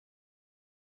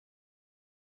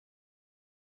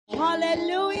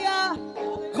Hallelujah.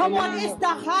 Come on, it's the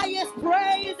highest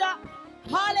praise.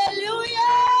 Hallelujah.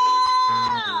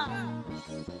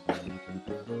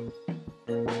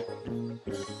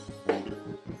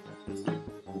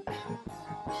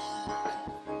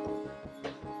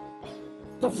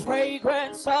 The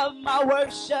fragrance of my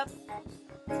worship,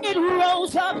 it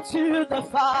rose up to the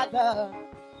Father.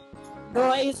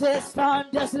 Noises,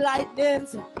 thunders,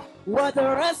 lightnings were the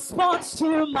response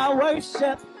to my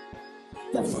worship.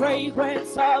 The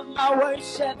fragrance of my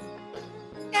worship,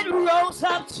 it rose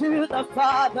up to the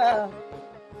Father.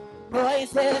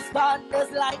 Noises, thunders,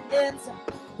 lightnings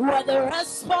were the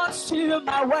response to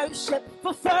my worship.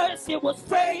 For first it was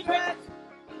fragrant,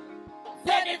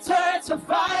 then it turned to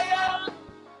fire.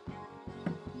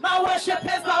 My worship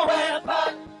is my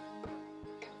weapon.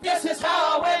 This is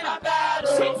how I win my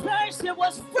battle. See, first it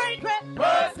was fragrant.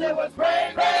 First it was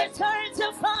fragrant. Then it turned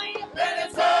to fire. Then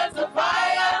it turned to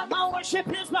fire. My worship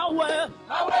is my weapon.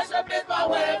 My worship is my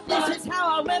weapon. This is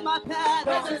how I win my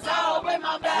battle. This is how I win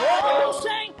my battle. Oh,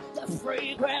 sing the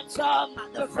fragrance of my,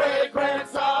 the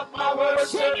fragrance of my worship.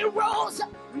 Sing it rose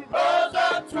up. Rose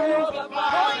up to the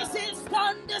fire. Voices,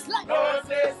 thunders, like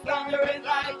voices, thundering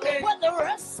lightning. When the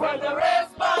rest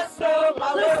must know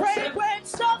my worship. The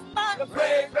fragrance of my, the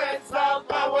fragrance of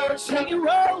my worship. Sing it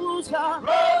rose up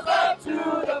to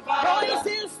the fire.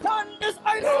 Voices, thunders,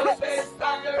 earthquakes. Voices,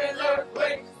 thundering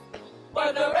earthquakes.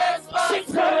 When the rest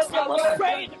must know my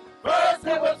worship. First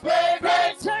it was fragrant,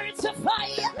 then it turned to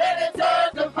fire. Then it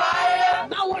turned to fire.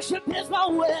 My worship is my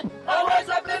weapon. My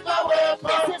worship is my weapon.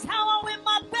 This is how I win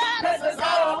my battle. This is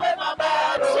how I win my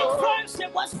battle. See, first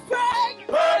it was fragrant.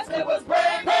 First it was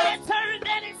fragrant. Then it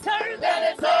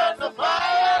turned to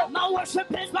fire. My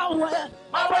worship is my weapon.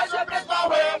 My worship is my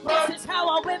weapon. This is how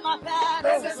I win my battle.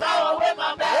 This is how I win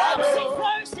my battle. See,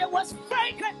 first it was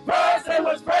fragrant. First it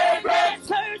was fragrant. Then it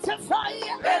turned to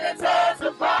fire. Then it turned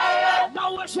to fire.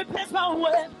 My worship is my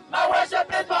weapon. My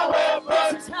worship is my weapon.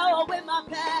 This is how I win my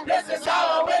battle. This is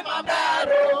how I win my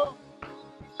battle.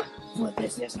 For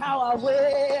this is how I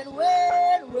win.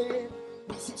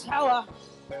 This is how I.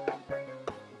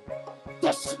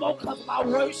 The smoke of my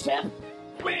worship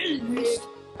released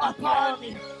upon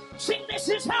me. Sing, this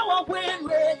is how I win.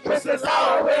 This is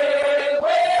how I win.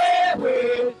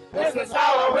 This is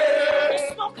how I win. The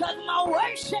smoke of my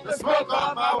worship. The smoke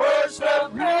of my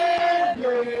worship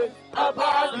released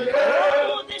upon me.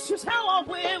 Oh, this is how I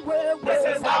win. This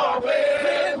is how I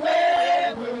win.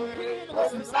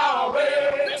 This is how I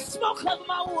win. The smoke of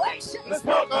my worship. The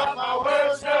smoke of my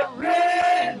worship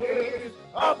released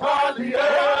upon the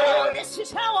earth. This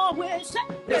is how I win.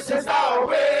 This is how I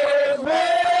win.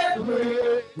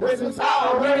 This is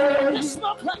how I win. The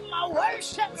smoke of my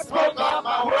worship. The smoke of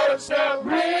my worship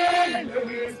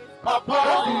released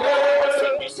upon the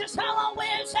earth. This is how I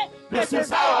win. This is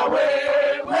how I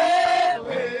win.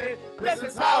 This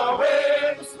is how I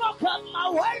win. The smoke of my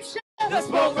worship. The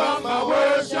smoke of my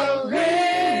worship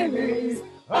released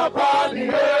upon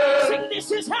the earth. Sing,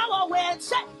 this is how I win.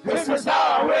 This is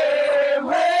how I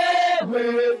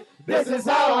win. This is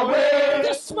how I win.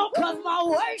 The smoke of my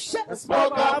worship. The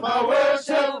smoke of my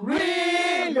worship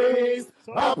released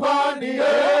upon the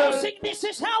earth. Sing, this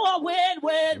is how I win.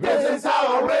 This is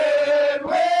how I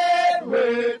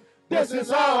win. This is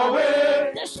how I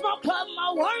win. The smoke of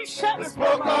my worship. The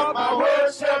smoke of my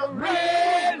worship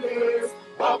released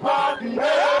upon the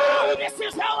earth. This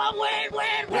is how I win.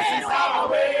 This is how I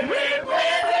win.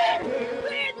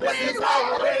 This is how I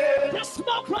win. The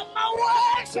smoke of my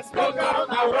worship. The smoke of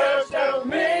my worship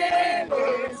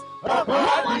released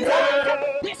upon the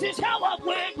earth. This is how I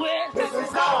win. This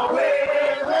is how I win.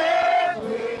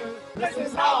 This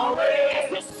is how I win.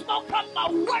 The smoke of my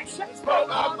worship. The smoke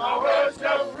of my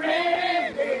worship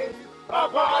released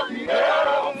upon the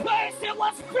earth. First it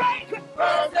was fragrant.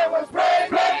 First it was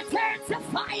fragrant. Then it turned to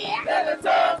fire. Then it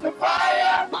turned to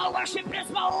fire. My worship is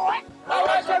my weapon. My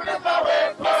worship is my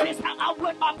weapon. This is how I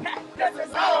win my battle. This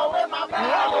is how I win my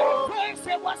battle. First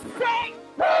it was fragrant.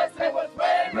 First it was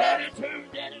fragrant.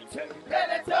 Then it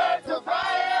turned to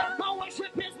fire. My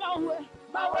worship is my weapon.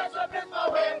 My worship is my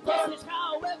weapon. This is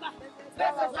how I win my battle.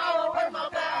 This is how I win my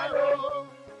battle.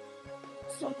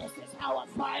 So this is how I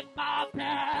fight my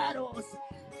battles.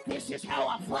 This is how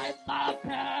I fight my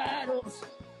battles.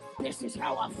 This is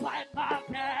how I fight my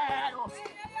battles.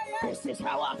 This is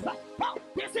how I fight.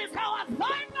 This is how I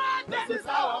fight my battles. This is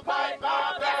how I fight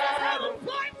my battles.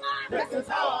 This is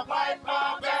how I fight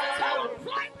my battles.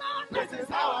 This is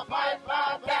how I fight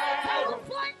my battles.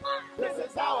 This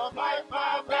is how I fight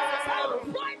my battles.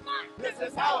 This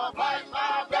is how I fight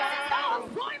my battles.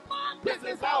 This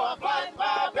is how I fight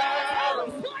my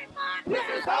battles. This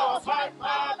is how I fight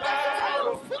my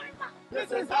battles.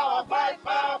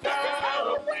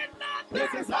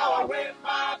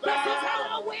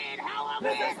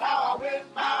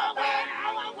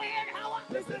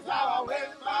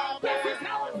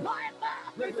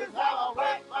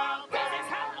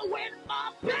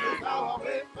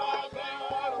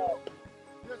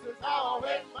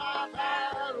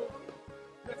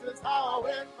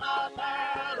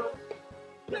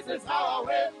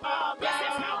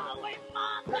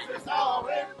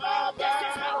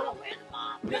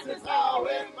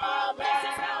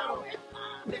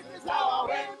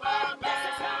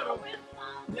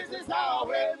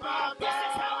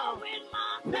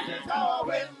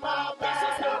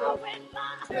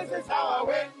 This is how I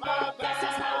win my battle. This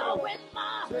is how I win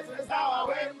my. This is how I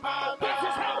win my battle. This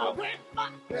is how I win my.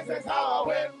 This is how I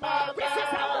win my battle. This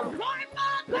is how I fight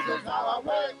my battle. This is how I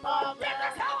win my battle. This is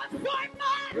how I fight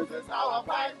my. This is how I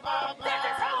fight my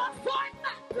battle.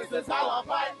 This is how I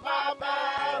fight my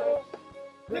battle.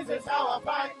 This is how I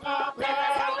fight my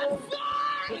battle.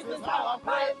 This is how I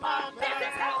fight my battle. This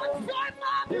is how I fight my battle.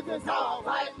 This is how I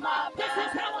fight my battle. This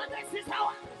is how I this is how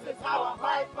I this is how I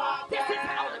fight my battle. This is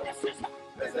how I this is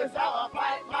this is how I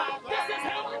fight my battle. This is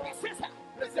how I this is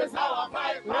this is how I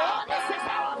fight my battle. This is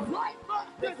how I fight my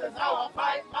this is how I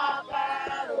fight my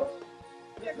battle.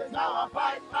 This is how I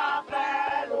fight my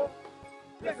battle.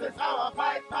 This is how I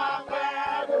fight my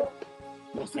battle.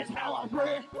 This is how I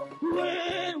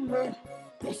win.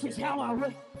 This is how I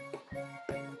win.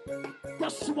 The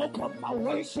smoke of my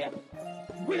worship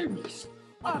release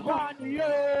upon you.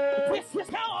 This is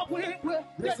how I win.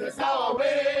 This is how I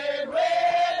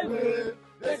win.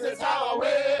 This is how I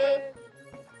win.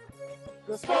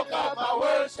 The smoke of my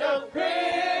worship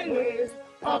release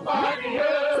upon you.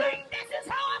 This is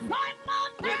how I fight my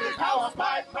battle. This is how I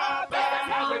fight my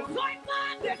battle.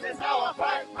 This is how I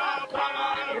fight my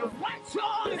battle.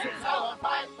 This is how I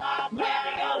fight my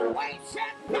battle.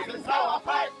 This is how I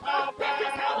fight my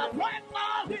battle.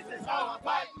 This is how I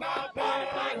fight my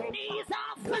battle.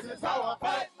 This is how I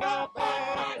fight my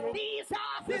battle.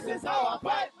 This is how I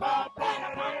fight my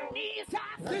battle.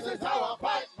 This is how I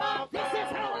fight my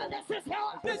battle.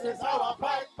 This is how I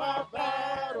fight my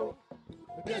battle.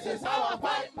 This is how I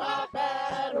fight my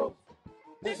battle.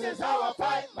 This is how I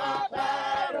fight my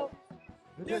battle.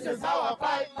 This is how I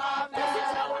fight my battle.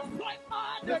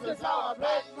 This is how I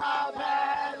fight my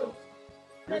battle.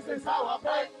 This is how I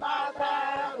fight my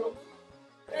battle.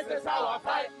 This is how I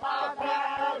fight my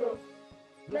battle.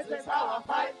 This is how I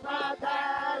fight my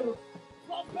battle.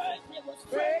 For first it was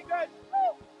fragrant,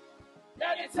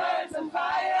 then it turns to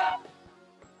fire.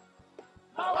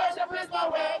 My worship is my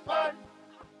weapon.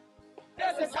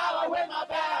 This is how I win my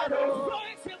battle.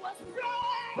 First it was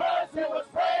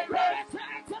fragrant,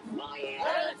 then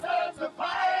it turns to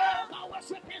fire. My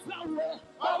worship is my weapon.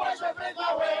 My worship is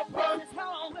my weapon. This is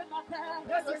how I win my battle.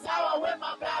 This is how I win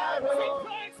my battle.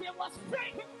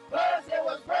 First it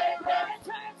was fragrant, then it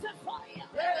turns to fire.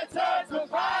 Then it turns to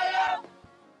fire.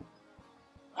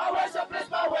 My worship is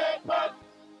my weapon.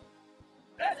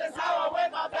 This is how I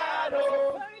win my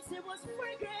battle. First it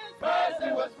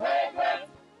was fragrant.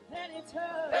 Then it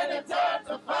turns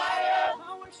to fire.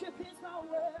 My worship is my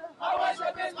weapon. My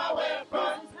worship is my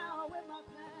weapon.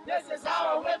 This is how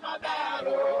I win my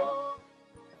battle.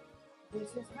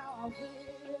 This is how I win.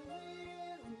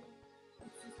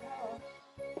 This is how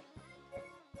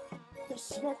the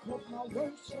smoke of my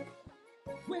worship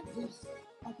witness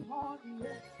upon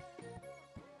you.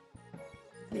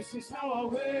 This is how I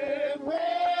win.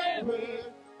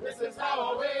 This is how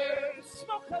I win. The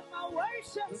smoke of my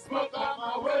worship. The smoke of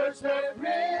my worship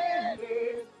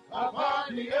release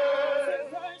upon the earth.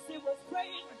 First it was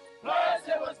fragrant. First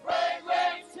it was fragrant.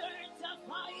 Then it turned to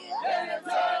fire. Then it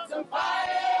turned to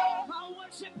fire. My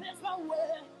worship is my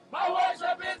weapon. My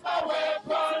worship is my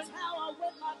weapon. This is how I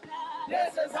win my battle.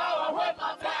 This is how I win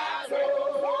my battle.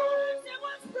 First it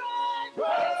was fragrant.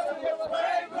 First it was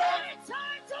fragrant. Then it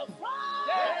turned to fire.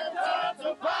 Then it turned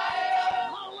to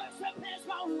fire. My worship is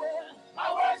my weapon. My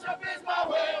worship is my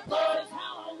weapon. This is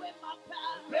how I win my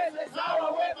battle. This is how I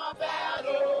win my battle.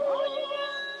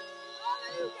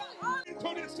 To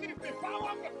receive the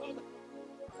power of the Father.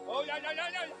 Oh yeah.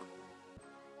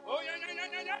 Oh yeah.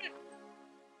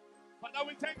 Father,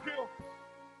 we thank you.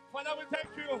 Father, we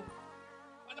thank you.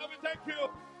 Father, we thank you.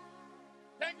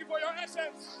 Thank you for your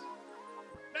essence.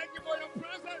 Thank you for your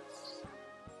presence.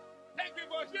 Thank you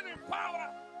for healing power.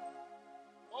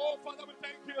 Oh, Father, we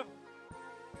thank you.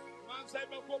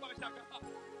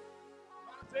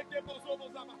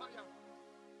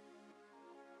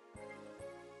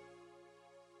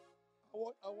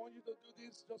 I want you to do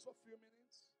this just for a few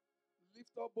minutes.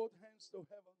 Lift up both hands to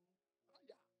heaven.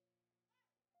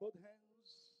 Both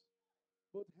hands,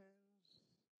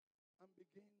 and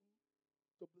begin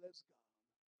to bless God.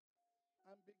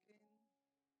 And begin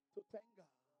to thank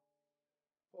God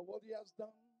for what He has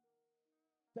done.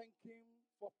 Thank Him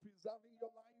for preserving your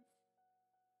life.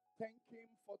 Thank Him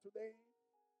for today.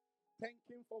 Thank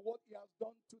Him for what He has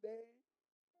done today.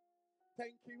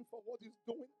 Thank Him for what He's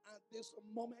doing at this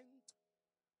moment.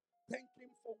 Thank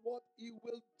Him for what He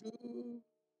will do.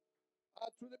 I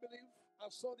truly believe I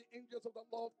saw the angels of the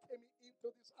Lord came into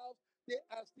this house. They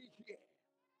are still here.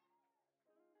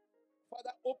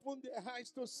 Father, open their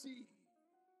eyes to see.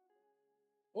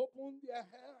 Open their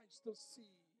eyes to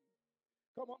see.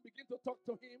 Come on, begin to talk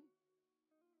to Him.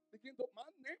 Begin to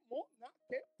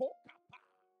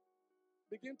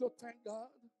begin to thank God.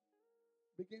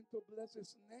 Begin to bless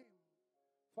his name.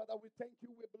 Father, we thank you.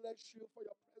 We bless you for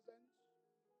your presence.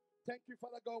 Thank you,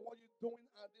 Father God, what you're doing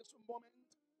at this moment.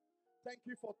 Thank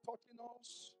you for touching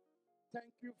us.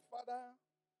 Thank you, Father.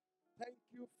 Thank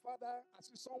you, Father. I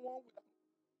see someone with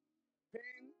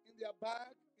pain in their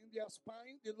back, in their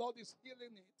spine. The Lord is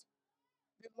healing it.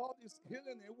 The Lord is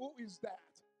healing it. Who is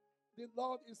that? The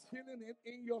Lord is healing it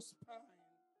in your spine.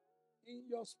 In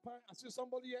your spine. I see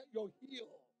somebody here, your heel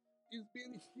is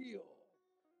being healed.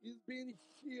 Is being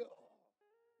healed.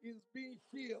 Is being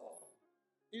healed.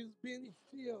 Is being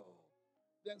healed.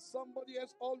 Then somebody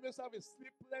else always have a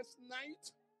sleepless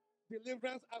night.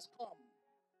 Deliverance has come.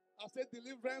 I said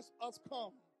deliverance has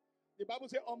come. The Bible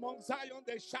says among Zion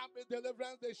there shall be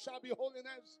deliverance, there shall be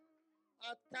holiness.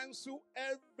 I cancel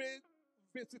every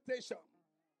visitation,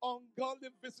 ungodly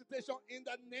visitation in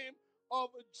the name of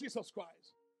Jesus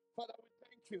Christ. Father, we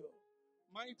thank you.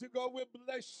 Mighty God, we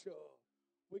bless you.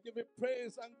 We give you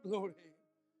praise and glory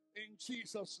in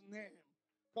Jesus' name.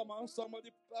 Come on,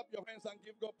 somebody clap your hands and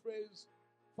give God praise.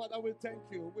 Father, we thank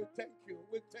you. We thank you.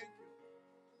 We thank you.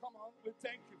 Come on, we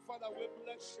thank you. Father, we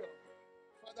bless you.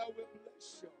 Father, we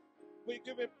bless you. We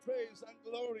give you praise and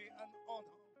glory and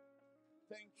honor.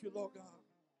 Thank you, Lord God.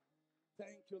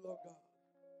 Thank you, Lord God.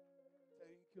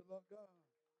 Thank you, Lord God.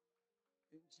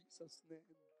 In Jesus' name.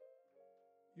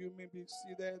 You may be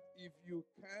seated if you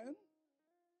can.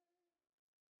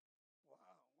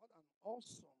 Wow, what an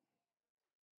awesome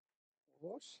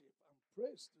worship and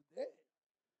praise today.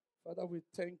 Father, we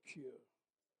thank you.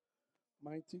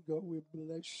 Mighty God, we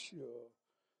bless you.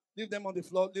 Leave them on the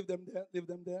floor. Leave them there. Leave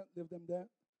them there. Leave them there.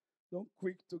 Don't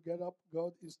quick to get up.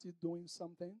 God is still doing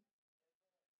something.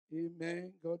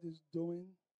 Amen. God is doing.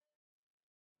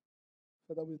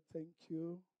 Father, we thank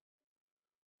you.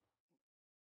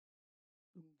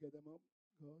 Don't get them up.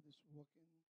 God is working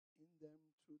in them,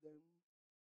 through them.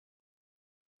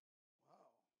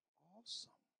 Wow.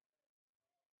 Awesome.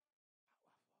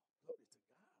 Powerful. Glory to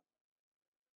God.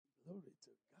 Glory to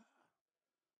God.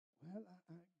 Well,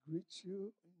 I greet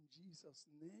you in Jesus'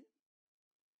 name.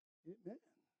 Amen.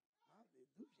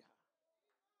 Hallelujah.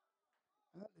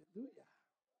 Hallelujah.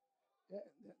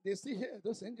 Yeah, they're still here.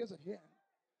 Those angels are here.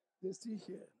 They're still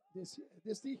here. They're still here.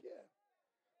 They're still here.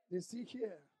 They're still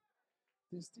here.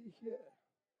 They're still here.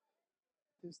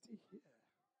 They're still here.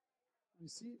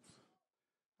 Receive.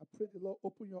 I pray the Lord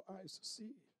open your eyes to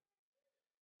see.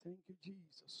 Thank you,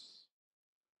 Jesus.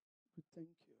 We thank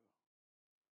you.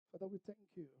 Father, we thank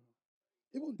you.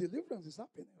 Even deliverance is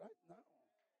happening right now.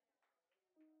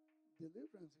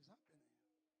 Deliverance is happening.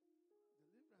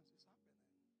 Deliverance is happening.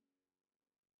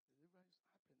 Deliverance is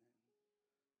happening.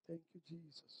 Thank you,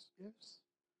 Jesus. Yes.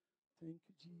 Thank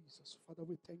you, Jesus. Father,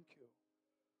 we thank you.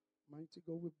 Mighty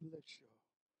God, we bless you.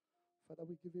 Father,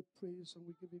 we give you praise and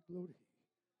we give you glory.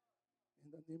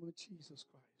 In the name of Jesus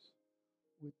Christ,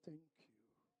 we thank you.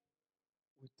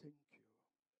 We thank you.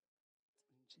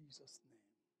 In Jesus' name.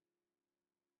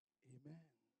 Amen.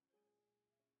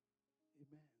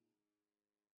 Amen.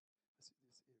 I see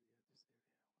this area.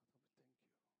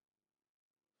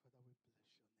 Father, we thank you.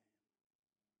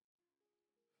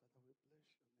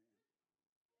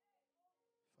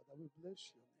 Father, we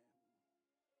bless your name. Father, we bless your name.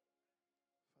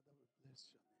 Father, we bless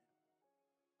your name.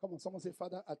 Come on, someone say,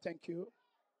 Father, I thank you.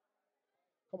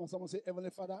 Come on, someone say, Heavenly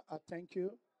Father, I thank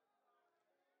you.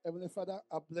 Heavenly Father,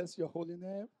 I bless your holy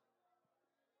name.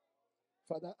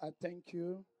 Father, I thank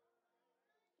you.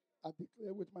 I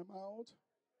declare with my mouth,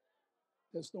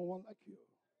 there's no one like you.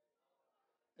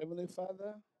 Heavenly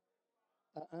Father,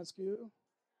 I ask you,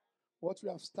 what you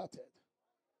have started,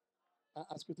 I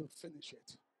ask you to finish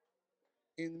it.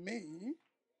 In me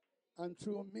and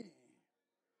through me.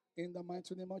 In the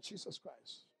mighty name of Jesus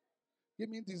Christ. Give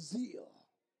me the zeal.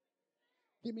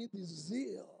 Give me the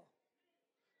zeal.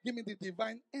 Give me the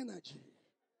divine energy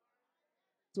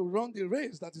to run the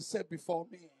race that is set before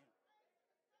me.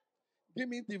 Give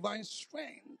me divine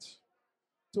strength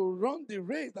to run the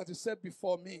race that is set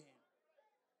before me.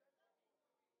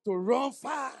 To run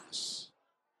fast.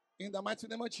 In the mighty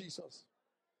name of Jesus.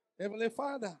 Heavenly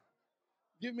Father,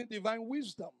 give me divine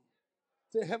wisdom.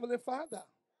 Say, Heavenly Father,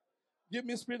 give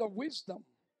me spirit of wisdom,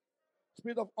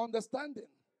 spirit of understanding,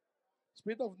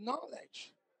 spirit of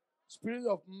knowledge, spirit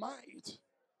of might,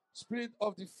 spirit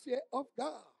of the fear of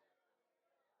God.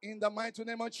 In the mighty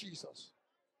name of Jesus.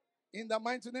 In the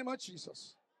mighty name of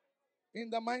Jesus. In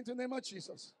the mighty name of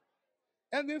Jesus.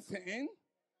 Anything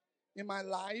in my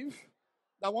life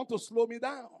that want to slow me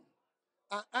down,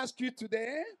 I ask you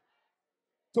today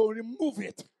to remove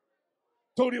it.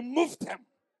 To remove them.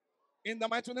 In the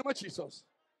mighty name of Jesus.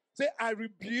 Say, I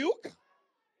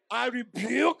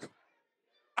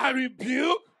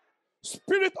rebuke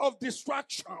spirit of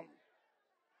distraction.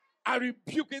 I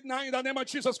rebuke it now in the name of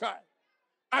Jesus Christ.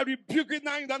 I rebuke it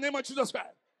now in the name of Jesus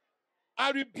Christ.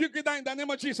 I rebuke it now in the name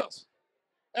of Jesus.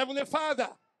 Heavenly Father,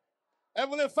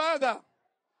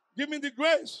 give me the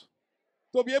grace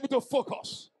to be able to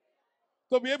focus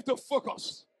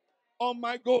on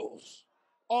my goals,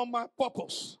 on my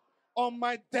purpose, on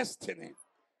my destiny.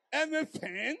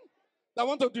 Anything that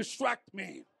want to distract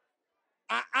me,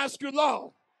 I ask you,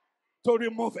 Lord, to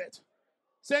remove it.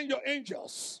 Send your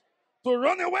angels to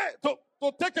run away, to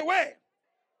take away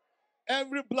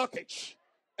every blockage,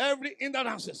 every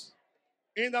hindrances.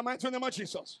 In the mighty name of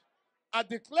Jesus, I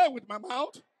declare with my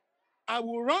mouth, I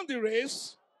will run the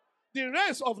race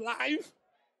of life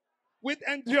with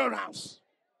endurance.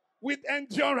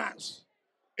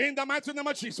 In the mighty name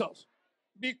of Jesus.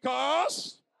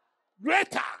 Because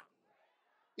greater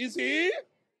is he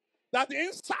that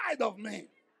inside of me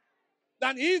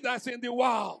than he that's in the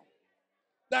world.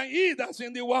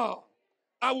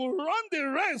 I will run the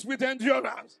race with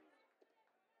endurance.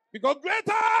 Because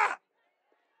greater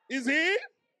is he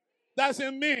that's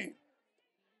in me.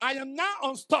 I am now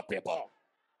unstoppable.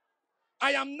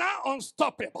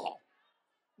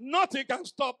 Nothing can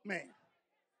stop me.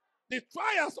 The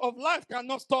trials of life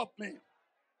cannot stop me.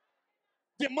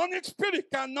 Demonic spirit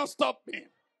cannot stop me.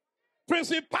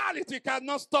 Principality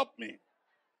cannot stop me.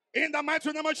 In the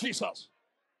mighty name of Jesus.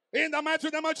 In the mighty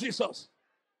name of Jesus.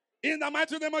 In the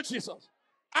mighty name of Jesus.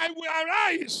 I will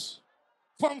arise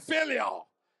from failure.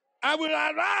 I will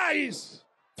arise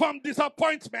from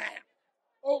disappointment.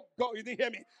 Oh God, you didn't hear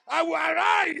me. I will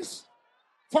arise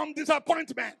from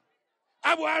disappointment.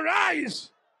 I will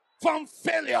arise from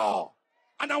failure.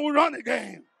 And I will run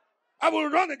again. I will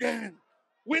run again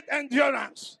with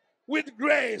endurance, with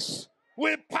grace,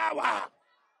 with power.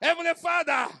 Heavenly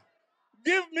Father,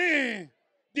 give me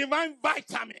divine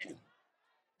vitamin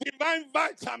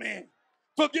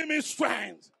to give me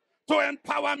strength, to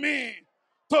empower me,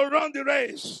 to run the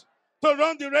race.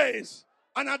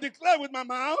 And I declare with my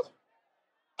mouth,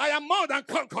 I am more than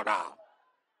conqueror.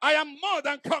 I am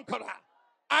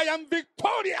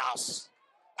victorious.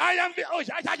 I am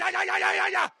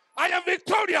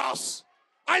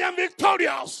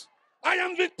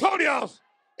victorious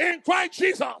in Christ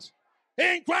Jesus.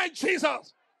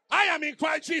 I am in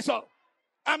Christ Jesus.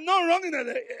 I'm not running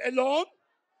alone.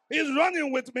 He's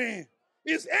running with me.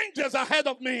 His angels are ahead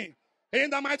of me. In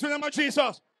the mighty name of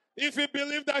Jesus. If you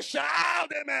believe that,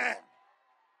 shout amen.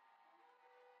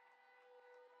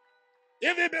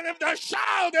 If you believe that,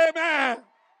 shout amen.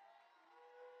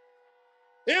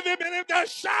 If you believe that,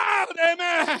 shout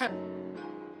amen.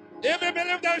 If you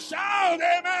believe that, shout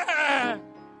amen.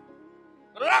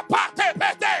 Rapate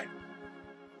pete.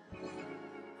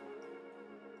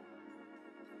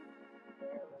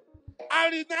 I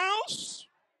renounce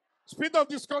spirit of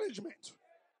discouragement.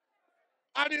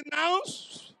 I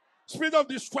renounce spirit of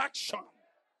distraction.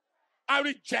 I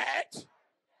reject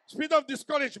spirit of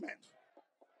discouragement.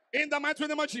 In the mighty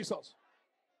name of Jesus.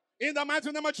 In the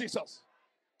mighty name of Jesus.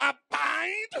 I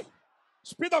bind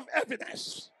spirit of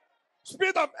heaviness.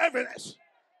 Spirit of heaviness.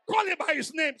 Call it by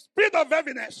his name. Spirit of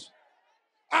heaviness.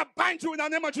 I bind you in the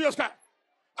name of Jesus Christ.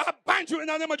 I bind you in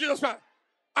the name of Jesus Christ.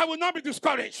 I will not be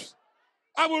discouraged.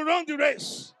 I will run the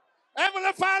race.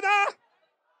 Heavenly Father,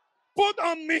 put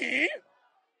on me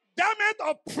garment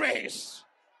of praise.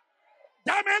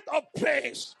 Garment of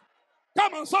praise.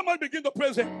 Come on, somebody begin to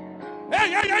praise him.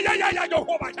 Hey,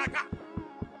 Jehovah.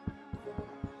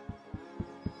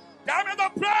 Garment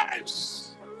of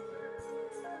praise.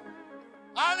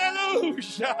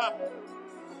 Hallelujah.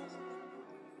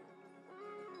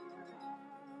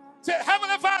 Say,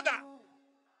 Heavenly Father,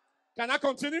 can I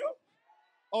continue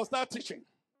or start teaching?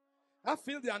 I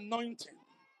feel the anointing.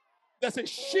 There's a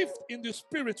shift in the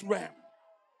spirit realm.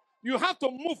 You have to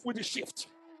move with the shift.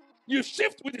 You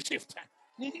shift with the shift.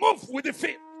 Move with the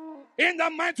faith. In the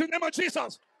mighty name of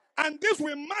Jesus. And this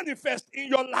will manifest in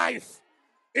your life.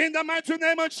 In the mighty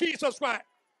name of Jesus Christ.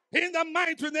 In the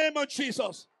mighty name of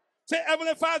Jesus. Say,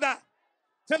 Heavenly Father.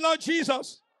 Say, Lord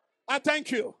Jesus, I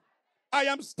thank you. I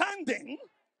am standing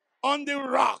on the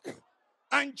rock.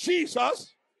 And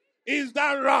Jesus is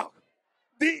that rock.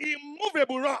 The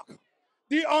immovable rock.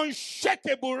 The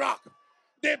unshakable rock.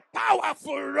 The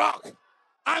powerful rock.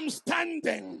 I'm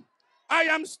standing. I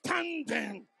am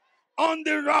standing on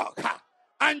the rock.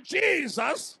 And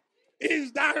Jesus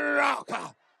is that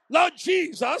rock. Lord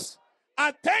Jesus,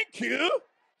 I thank you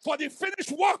for the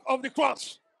finished work of the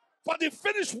cross. For the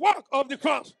finished work of the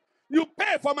cross. You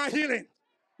pay for my healing.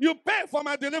 You pay for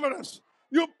my deliverance.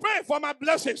 You pay for my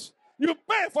blessings. You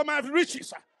pay for my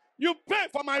riches. You pay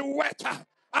for my wealth.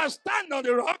 I stand on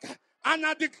the rock and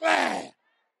I declare,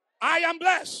 I am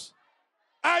blessed.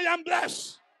 I am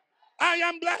blessed. I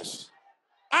am blessed.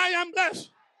 I am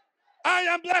blessed. I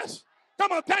am blessed.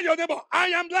 Come on, tell your neighbor, I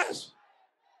am blessed.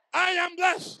 I am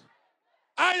blessed.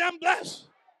 I am blessed.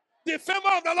 The favor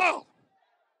of the Lord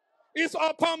is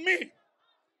upon me.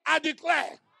 I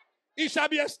declare it shall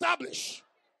be established.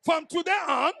 From today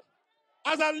on,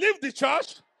 as I leave the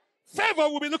church, favor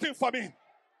will be looking for me.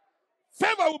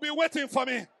 Favor will be waiting for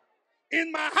me.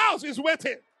 In my house is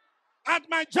waiting. At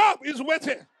my job is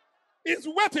waiting. It's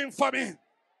waiting for me.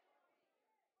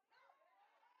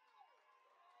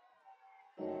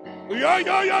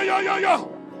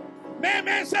 Yo.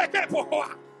 Me se que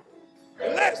poa.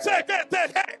 Let's say que te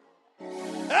hey.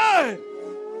 Hey.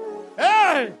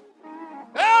 Hey.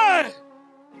 Hey.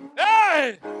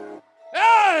 Hey.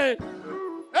 Hey.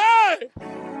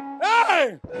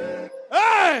 Hey.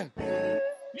 Hey.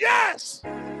 Yes.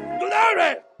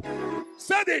 Glory.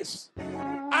 Say this.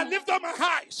 I lift up my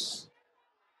eyes.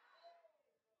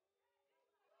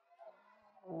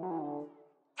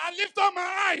 I lift up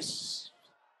my eyes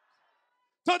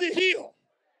to the hill.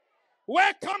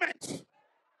 Where cometh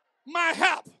my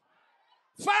help?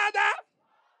 Father,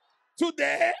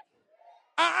 today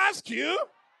I ask you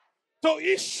to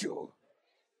issue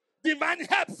divine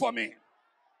help for me.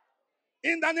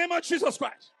 In the name of Jesus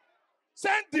Christ.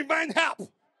 Send divine help.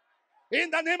 In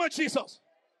the name of Jesus.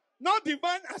 Not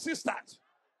divine assistance,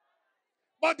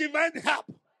 but divine help.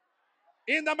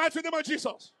 In the mighty name of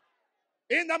Jesus.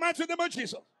 In the mighty name of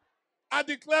Jesus. I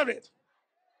declare it.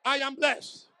 I am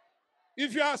blessed.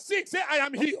 If you are sick, say, I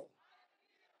am healed.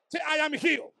 Say, I am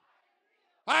healed.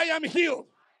 I am healed.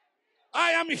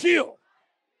 I am healed.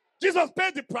 Jesus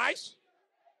paid the price.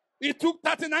 He took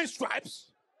 39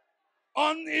 stripes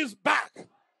on his back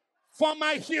for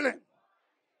my healing.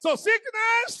 So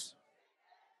sickness,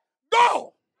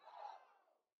 go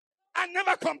and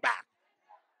never come back.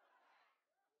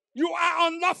 You are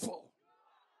unlawful.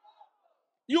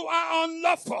 You are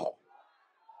unlawful.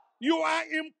 You are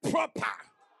improper.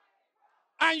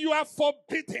 And you are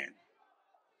forbidden.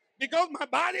 Because my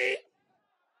body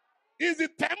is the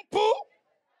temple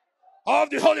of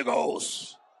the Holy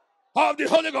Ghost. Of the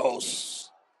Holy Ghost.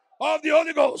 Of the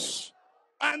Holy Ghost.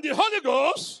 And the Holy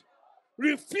Ghost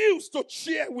refused to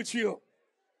share with you.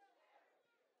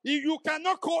 You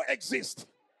cannot coexist.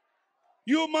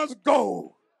 You must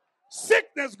go.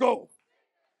 Sickness go.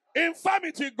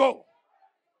 Infirmity go.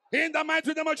 In the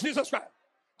mighty name of Jesus Christ.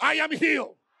 I am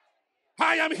healed.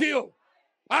 I am healed.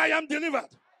 I am delivered.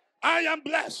 I am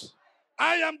blessed.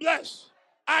 I am blessed.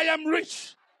 I am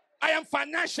rich. I am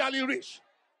financially rich.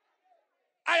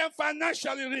 I am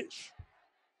financially rich.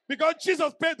 Because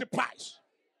Jesus paid the price.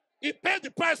 He paid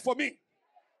the price for me.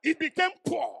 He became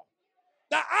poor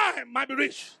that I might be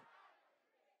rich.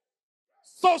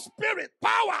 So spirit,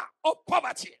 power of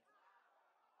poverty.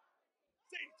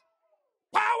 Say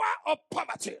it. Power of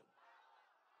poverty.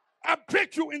 I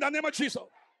break you in the name of Jesus.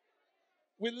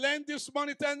 We learned this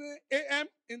morning 10 a.m.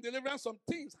 in deliverance. Some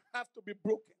things have to be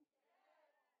broken.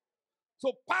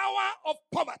 So power of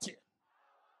poverty.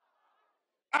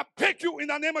 I break you in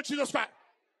the name of Jesus Christ.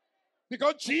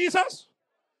 Because Jesus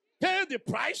paid the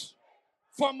price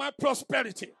for my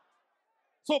prosperity.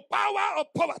 So power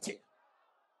of poverty.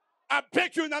 I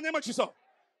break you in the name of Jesus.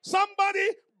 Somebody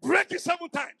break it 7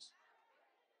 times.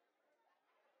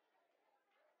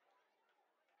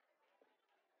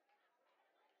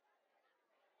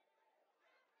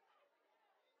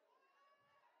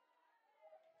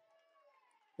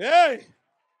 Hey,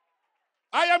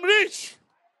 I am rich.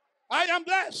 I am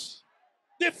blessed.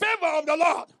 The favor of the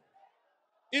Lord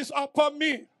is upon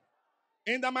me.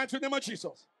 In the mighty name of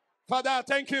Jesus. Father, I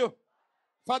thank you.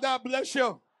 Father, I bless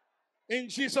you. In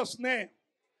Jesus' name.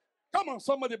 Come on,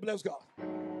 somebody bless God.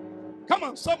 Come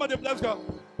on, somebody bless God.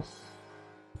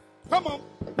 Come on,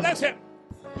 bless him.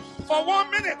 For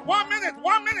 1 minute, 1 minute,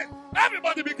 1 minute.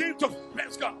 Everybody begin to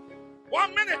bless God.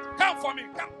 1 minute, come for me,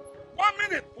 come. 1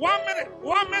 minute, 1 minute,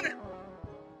 1 minute.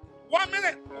 1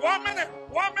 minute, 1 minute,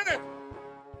 1 minute.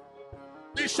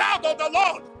 The shout of the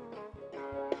Lord.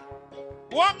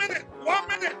 1 minute, 1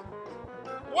 minute,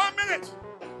 1 minute,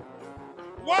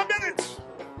 1 minute.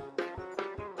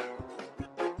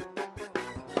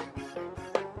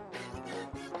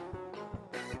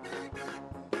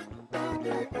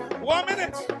 One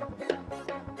minute.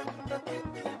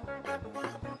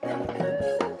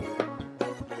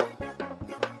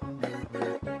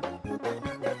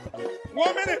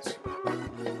 One minute.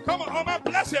 Come on, oh man,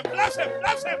 bless him, bless him,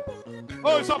 bless him.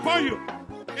 Oh, it's upon you.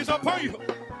 It's upon you.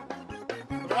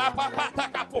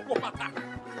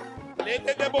 Take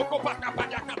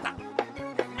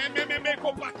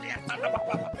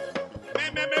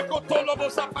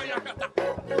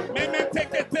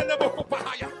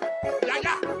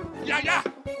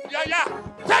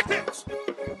it.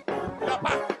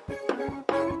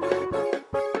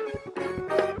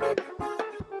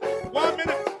 One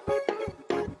minute.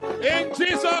 In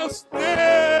Jesus'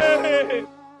 name.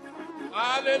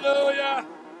 Hallelujah.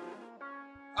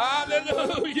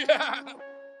 Hallelujah.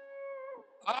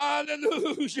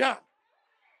 Hallelujah.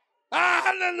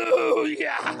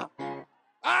 Hallelujah.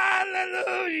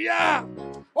 Hallelujah.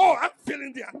 Oh, I'm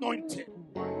feeling the anointing.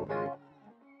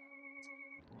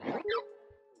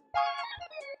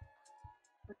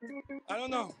 I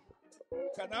don't know.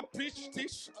 Can I preach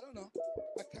this? I don't know.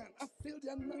 I can. I feel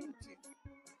the anointing.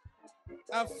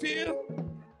 I feel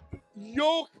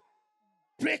yoke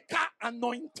breaker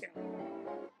anointing.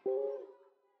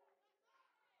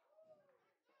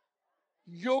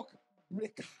 Yoke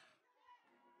breaker.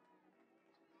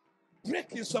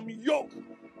 Breaking some yoke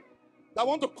that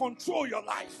want to control your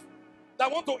life,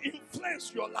 that want to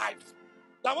influence your life,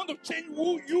 that want to change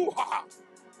who you are.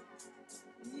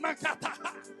 Makata.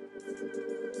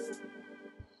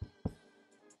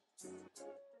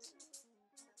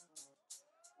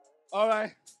 All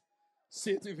right.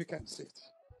 Sit if you can sit.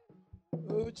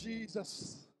 Oh,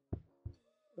 Jesus.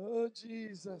 Oh,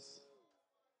 Jesus.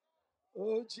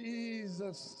 Oh,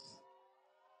 Jesus.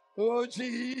 Oh,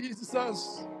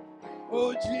 Jesus.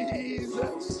 Oh,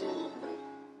 Jesus.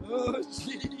 Oh,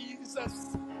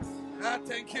 Jesus. I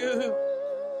thank you.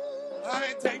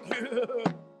 I thank you.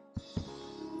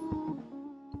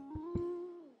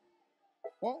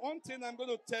 One thing I'm going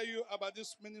to tell you about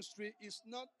this ministry is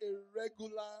not a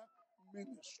regular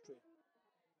ministry.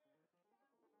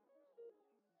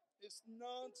 It's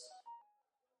not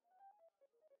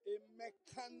a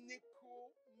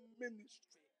mechanical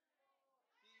ministry.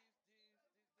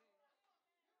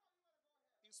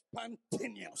 It's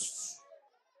spontaneous.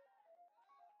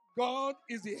 God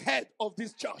is the head of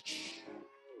this church.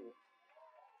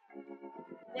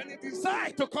 When he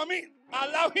decides to come in,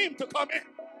 allow him to come in.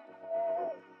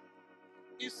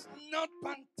 It's not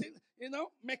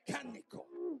mechanical.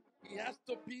 It has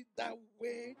to be that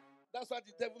way. That's why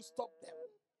the devil stopped them.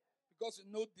 Because he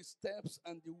knows the steps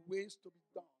and the ways to be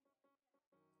done.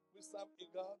 We serve a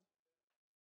God.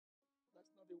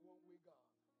 That's not a one-way God.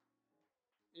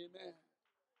 Amen.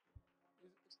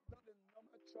 It's not a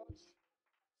normal church.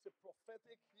 It's a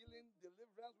prophetic healing,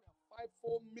 deliverance. We have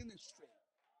five-fold ministry.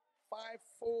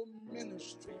 Five-fold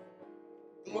ministry.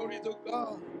 Glory to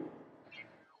God.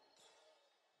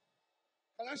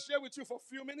 Can I share with you for a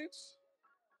few minutes?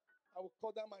 I will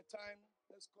cut down my time.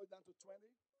 Let's cut down to 20.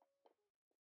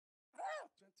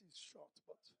 20 is short,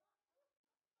 but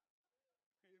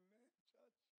amen,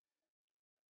 church.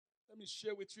 Let me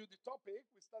share with you the topic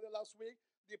we started last week,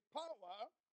 the power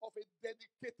of a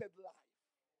dedicated life.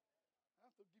 I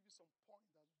have to give you some points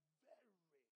that's very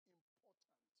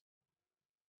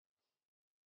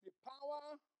important. The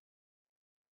power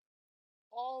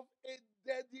of a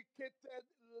dedicated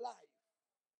life.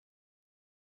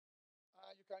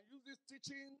 You can use this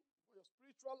teaching for your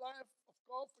spiritual life, of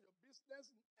course, for your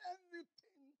business, in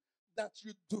anything that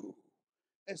you do,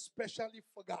 especially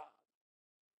for God.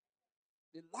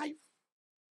 The life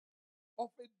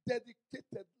of a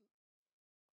dedicated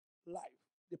life.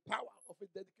 The power of a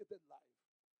dedicated life.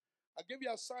 I gave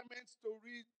you assignments to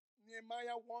read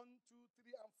Nehemiah 1, 2,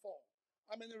 3, and 4.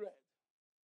 How many read?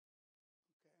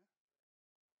 Okay.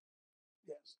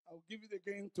 Yes, I'll give it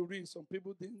again to read. Some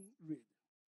people didn't read.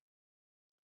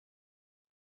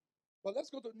 But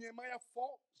let's go to Nehemiah 4,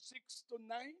 6 to 9.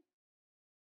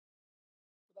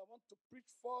 But I want to preach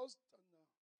first, and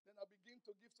then I'll begin to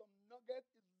give some nugget.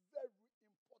 It's very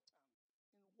important in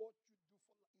what you do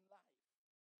in life.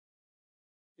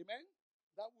 Amen?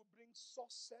 That will bring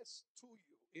success to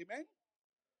you. Amen?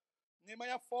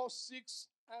 Nehemiah 4, 6,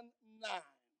 and 9.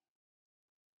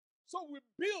 So we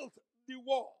built the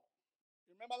wall.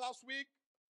 Remember last week?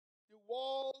 The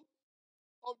wall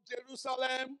of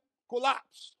Jerusalem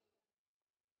collapsed.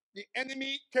 The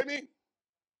enemy came in.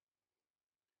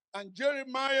 And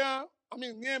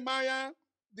Nehemiah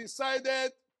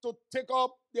decided to take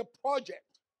up the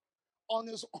project on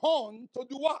his own to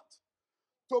do what?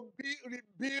 To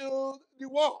rebuild the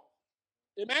wall.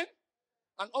 Amen?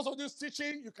 And also this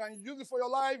teaching, you can use it for your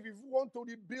life if you want to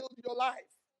rebuild your life.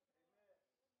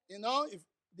 If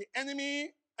the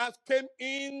enemy has came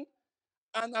in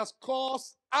and has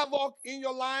caused havoc in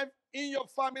your life, in your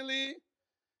family,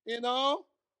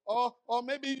 or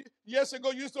maybe years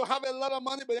ago you used to have a lot of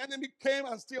money, but the enemy came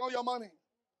and stole all your money.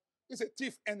 He's a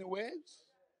thief anyways.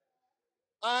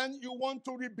 and you want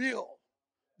to rebuild.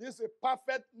 This is a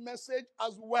perfect message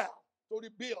as well to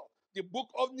rebuild. The book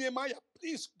of Nehemiah,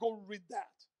 please go read that.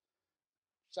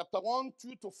 Chapter 1,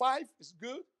 2 to 5 is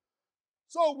good.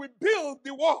 So we built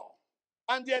the wall,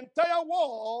 and the entire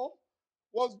wall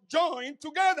was joined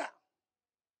together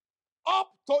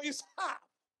up to its half,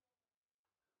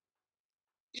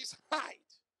 its height.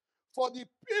 For the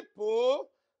people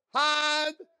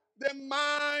had the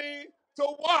mind to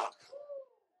walk.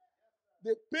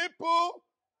 The people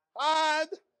had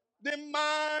the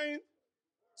mind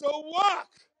to walk.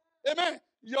 Amen.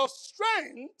 Your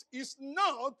strength is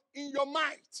not in your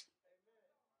might.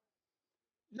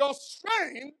 Your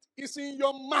strength is in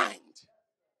your mind.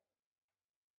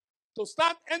 To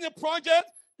start any project,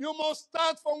 you must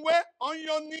start from where? On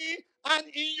your knee and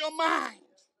in your mind.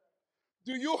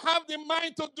 Do you have the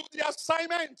mind to do the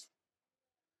assignment?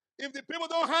 If the people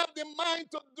don't have the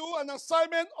mind to do an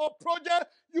assignment or project,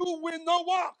 you will not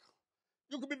walk.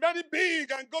 You could be very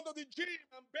big and go to the gym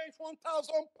and bench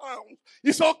 1,000 pounds.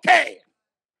 It's okay.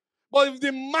 But if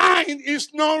the mind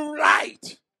is not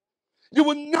right, you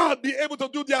will not be able to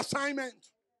do the assignment.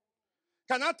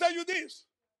 Can I tell you this?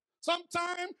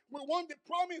 Sometimes we want the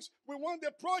promise, we want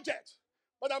the project.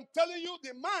 But I'm telling you,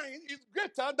 the mind is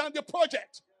greater than the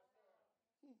project.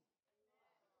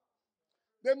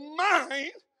 The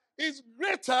mind is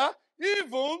greater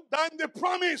even than the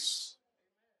promise.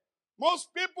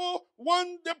 Most people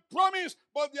want the promise,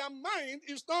 but their mind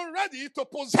is not ready to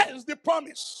possess the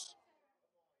promise.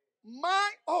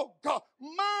 Mind, oh God,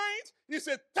 mind is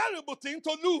a terrible thing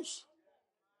to lose.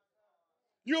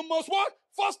 You must what?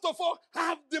 First of all,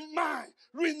 have the mind.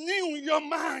 Renew your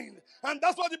mind. And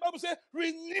that's what the Bible says,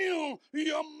 renew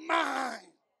your mind.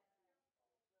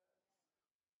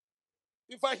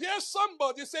 If I hear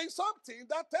somebody saying something,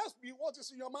 that tells me what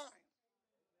is in your mind.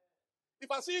 If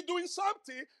I see you doing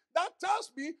something, that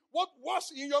tells me what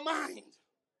was in your mind.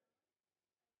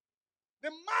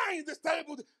 The mind is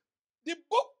terrible. The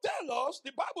book tells us,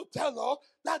 the Bible tells us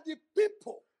that the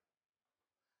people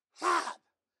had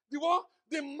the what?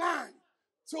 The mind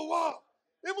to walk.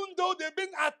 Even though they've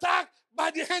been attacked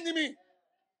by the enemy.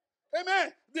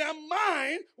 Amen. Their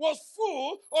mind was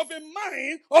full of a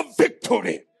mind of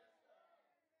victory.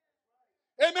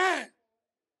 Amen.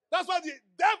 That's why the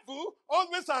devil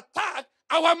always attacks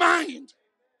our mind.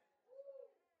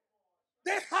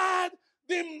 They had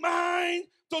the mind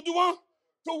to do what?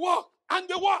 To walk. And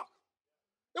they walk.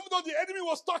 Even though the enemy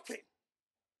was talking.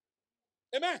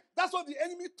 Amen. That's what the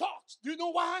enemy talks. Do you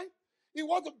know why? He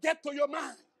wants to get to your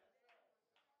mind.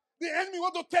 The enemy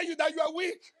wants to tell you that you are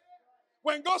weak.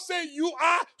 When God says you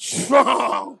are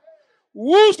strong,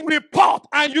 whose report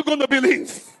are you going to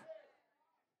believe?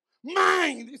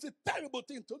 Mind is a terrible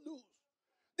thing to lose.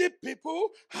 The people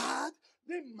had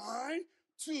the mind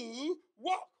to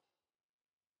walk.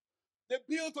 They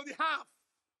built to the half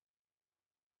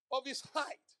of his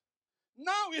height.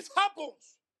 Now it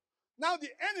happens. Now the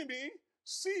enemy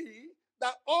see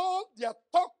that all their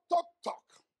talk,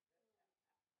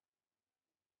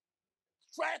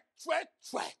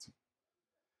 threat,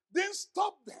 didn't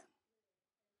stop them.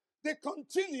 They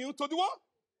continue to do what?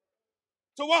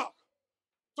 To walk,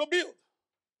 to build.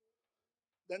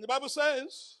 Then the Bible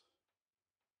says,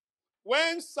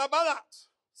 when Sanballat,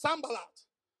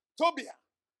 Tobiah,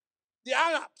 the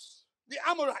Arabs, the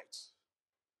Amorites,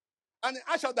 and the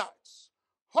Ashadites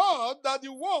heard that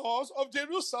the walls of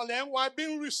Jerusalem were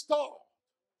being restored,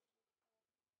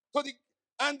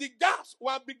 and the gaps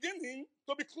were beginning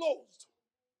to be closed,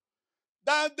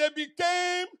 that they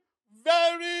became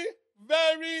very,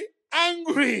 very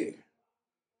angry.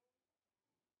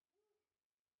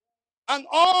 And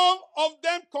all of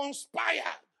them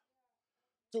conspired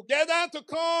together to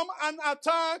come and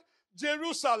attack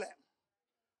Jerusalem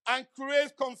and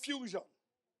create confusion.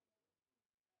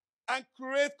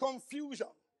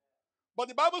 But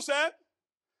the Bible said,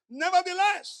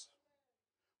 nevertheless,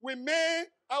 we made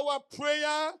our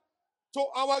prayer to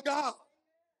our God.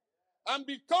 And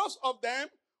because of them,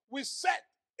 we set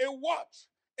a watch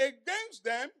against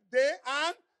them day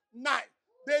and night.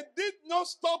 They did not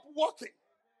stop working.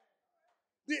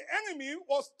 The enemy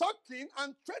was talking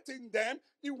and threatening them.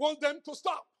 He wants them to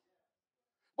stop.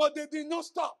 But they did not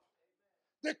stop.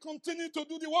 They continued to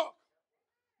do the work.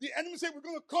 The enemy said, we're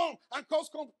going to come and cause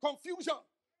confusion.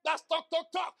 That's talk.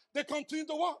 They continue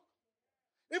to work.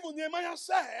 Even Nehemiah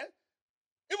said,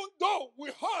 even though we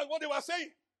heard what they were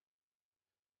saying,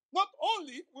 not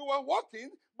only we were working,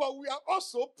 but we are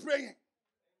also praying.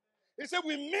 He said,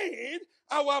 we made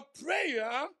our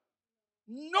prayer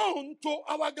known to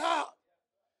our God.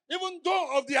 Even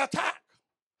though of the attack,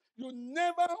 you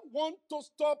never want to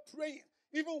stop praying.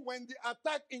 even when the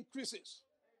attack increases.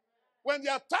 When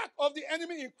the attack of the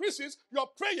enemy increases, your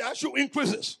prayer should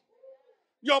increase.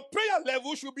 Your prayer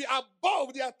level should be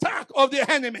above the attack of the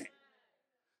enemy.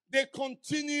 They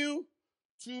continue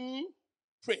to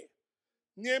pray.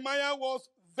 Nehemiah was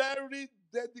very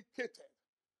dedicated.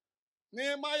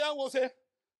 Nehemiah was a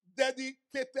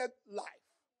dedicated life.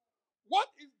 What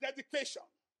is dedication?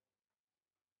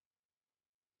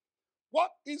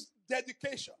 What is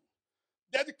dedication?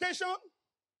 Dedication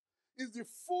is the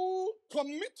full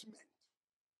commitment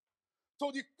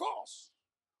to the cause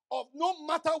of no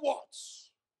matter what,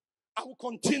 I will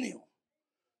continue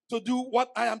to do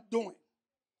what I am doing.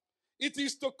 It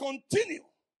is to continue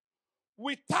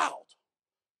without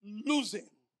losing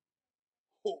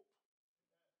hope.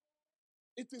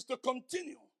 It is to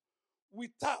continue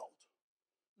without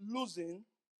losing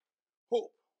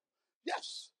hope.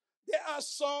 Yes, there are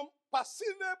some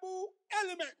perceivable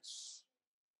elements.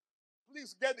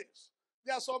 Please get this.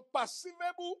 There are some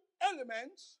perceivable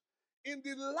elements in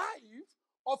the life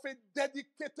of a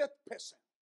dedicated person.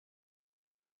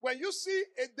 When you see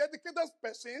a dedicated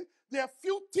person, there are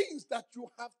few things that you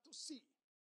have to see.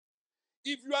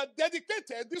 If you are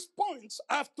dedicated, these points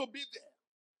have to be there.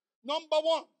 Number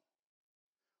one,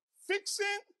 fixing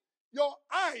your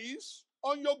eyes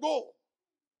on your goal.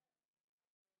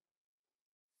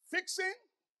 Fixing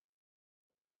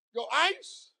your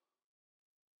eyes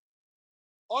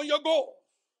on your goal.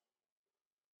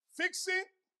 Fixing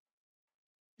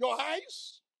your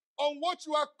eyes on what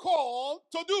you are called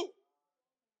to do.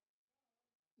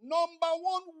 Number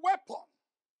one weapon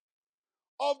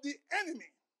of the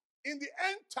enemy in the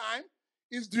end time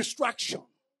is distraction.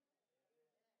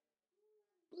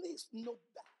 Please note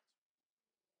that.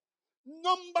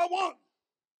 Number one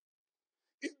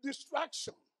is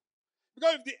distraction.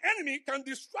 Because if the enemy can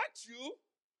distract you,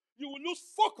 you will lose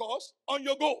focus on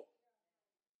your goal.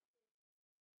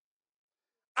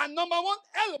 And number one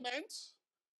element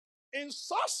in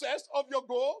success of your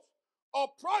goal or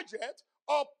project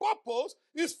or purpose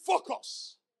is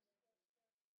focus.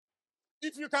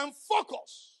 If you can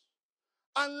focus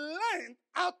and learn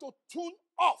how to tune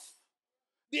off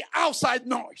the outside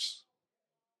noise,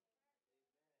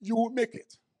 you will make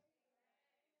it.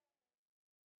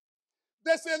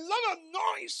 There's a lot of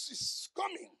noise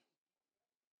coming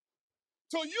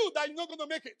to you that you're not going to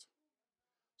make it.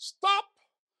 Stop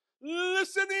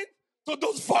listening to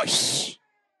those voices.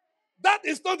 That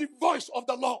is not the voice of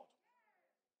the Lord.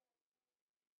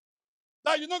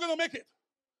 That you're not going to make it.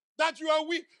 That you are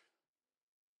weak.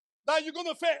 That you're going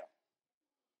to fail.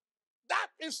 That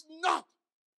is not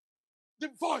the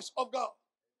voice of God.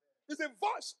 It's the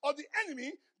voice of the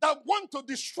enemy that wants to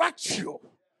distract you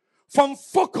from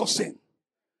focusing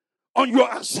on your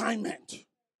assignment.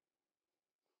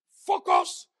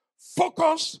 Focus,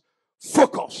 focus,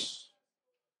 focus.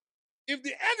 If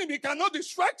the enemy cannot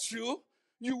distract you,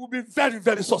 you will be very,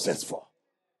 very successful.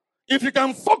 If you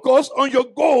can focus on your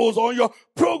goals, on your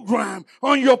program,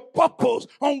 on your purpose,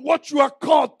 on what you are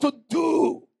called to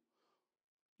do,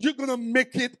 you're going to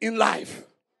make it in life.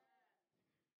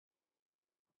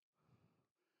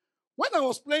 When I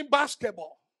was playing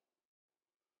basketball,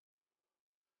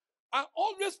 I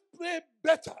always play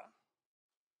better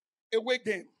away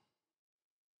game.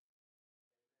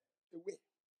 Away.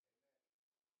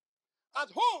 At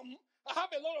home, I have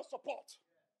a lot of support.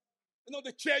 You know,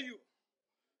 they cheer you.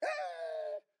 Hey,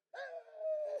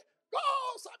 hey, go,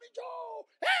 Sammy Joe.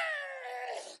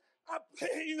 Hey, I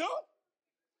play, you know.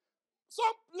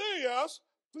 Some players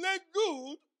play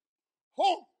good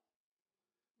home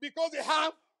because they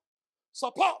have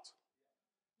support.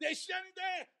 They share it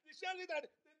there, they share it there,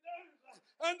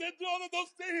 and they do all of those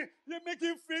things. They make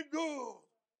you feel good.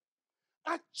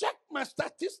 I check my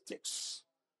statistics.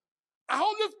 I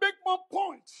always make more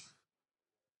points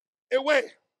away.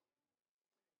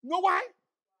 You know why?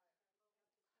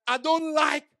 I don't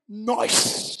like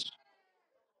noise.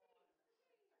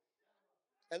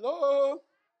 Hello?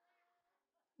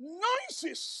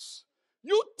 Noises.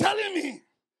 You telling me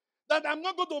that I'm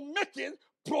not going to make it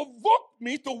provoke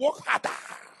me to work harder.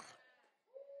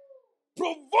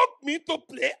 Provoke me to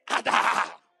play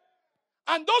harder.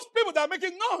 And those people that are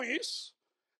making noise,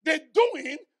 they're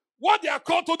doing what they are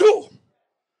called to do.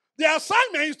 Their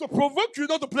assignment is to provoke you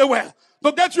not to play well.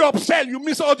 To get you upset, you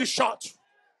miss all the shots.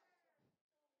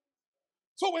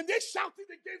 So when they shouted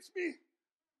against me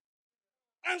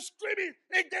and screaming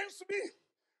against me,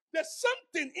 there's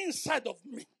something inside of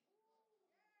me.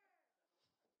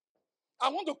 I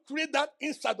want to create that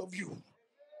inside of you.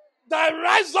 That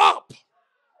rise up.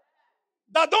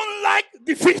 That don't like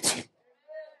defeat.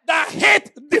 That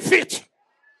hate defeat.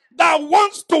 That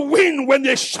wants to win when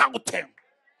they shout them.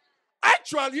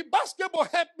 Actually, basketball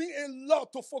helped me a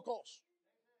lot to focus.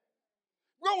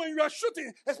 Well, when you are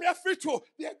shooting, especially free throw,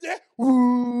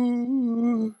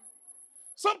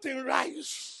 something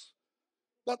rise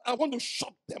that I want to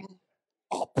shut them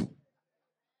up.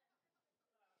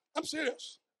 I'm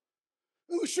serious.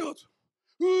 You shoot.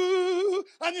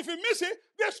 And if you miss it,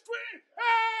 they scream.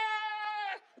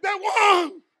 Hey! They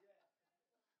won.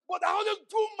 But I always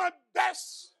do my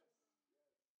best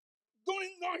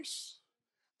doing noise.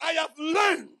 I have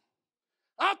learned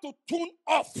how to tune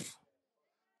off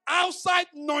outside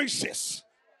noises.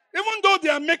 Even though they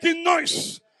are making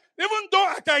noise, even though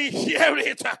I can hear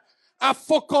it, I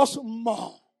focus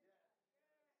more.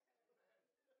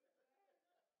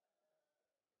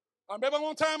 I remember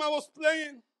one time I was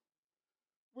playing.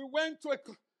 We went to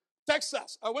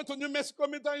Texas. I went to New Mexico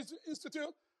Military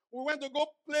Institute. We went to go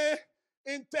play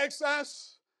in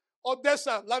Texas,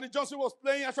 Odessa. Larry Johnson was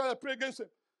playing. I tried to pray against him.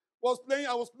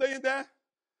 I was playing there.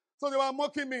 So they were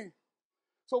mocking me.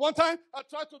 So one time I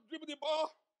tried to dribble the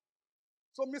ball.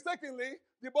 So mistakenly,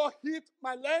 the ball hit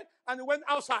my leg and it went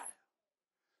outside.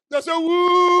 They said,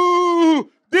 woo,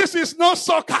 this is not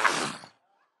soccer.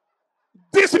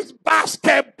 This is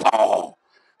basketball.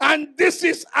 And this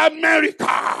is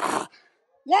America.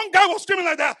 One guy was screaming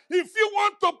like that. If you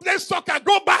want to play soccer,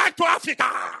 go back to Africa.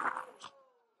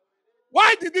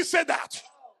 Why did he say that?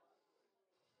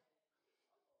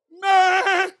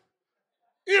 Man,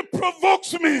 it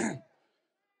provokes me.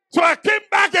 So I came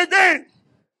back again.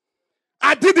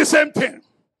 I did the same thing.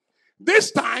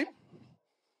 This time,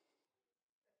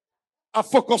 I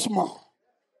focused more.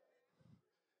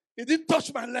 It didn't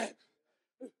touch my leg.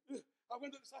 I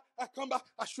went to the side. I come back.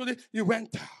 Actually, it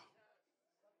went down.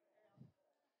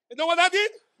 You know what I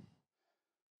did?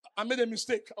 I made a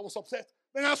mistake. I was upset.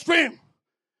 Then I screamed.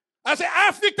 I said,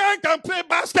 African can play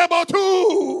basketball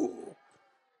too.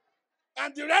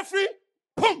 And the referee,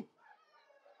 boom.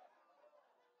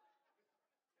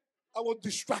 I was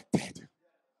distracted.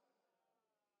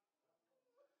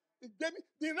 The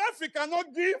referee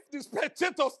cannot give the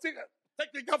spectators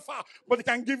technical foul, but he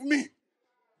can give me.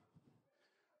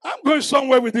 I'm going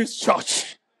somewhere with this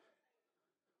church.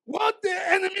 What the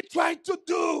enemy tried to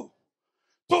do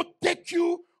to take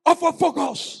you off of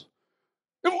focus.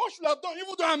 Even what should I have done?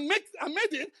 Even though I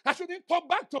made it, I shouldn't talk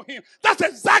back to him. That's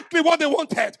exactly what they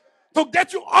wanted. To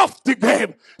get you off the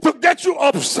game. To get you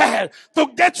upset. To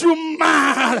get you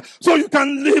mad. So you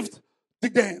can leave the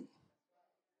game.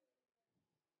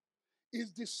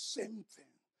 It's the same thing.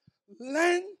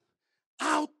 Learn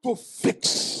how to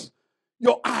fix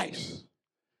your eyes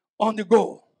on the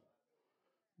goal.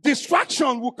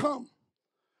 Distraction will come.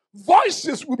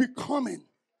 Voices will be coming.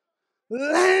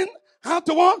 Learn how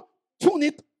to what? Tune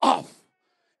it off.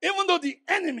 Even though the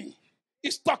enemy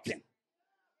is talking.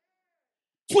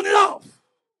 Tune it off.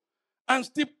 And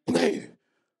still play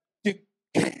the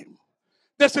game.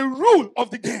 There's a rule of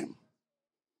the game.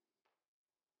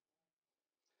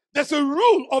 There's a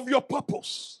rule of your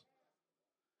purpose.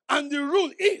 And the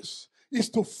rule is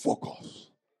to focus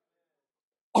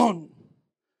on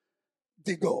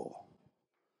the goal.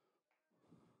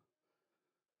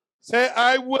 Say,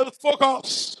 I will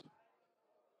focus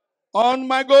on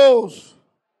my goals,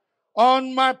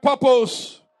 on my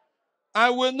purpose. I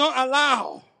will not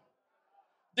allow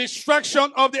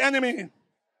distraction of the enemy.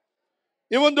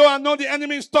 Even though I know the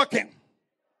enemy is talking,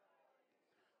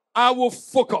 I will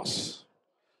focus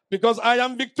because I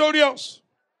am victorious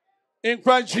in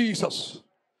Christ Jesus.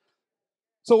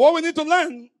 So what we need to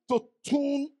learn to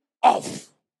tune off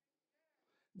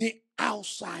the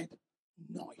outside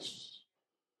noise.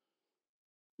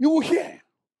 You will hear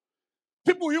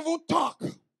people even talk,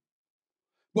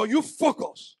 but you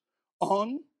focus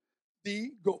on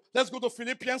the goal. Let's go to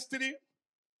Philippians 3,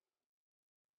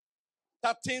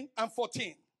 13 and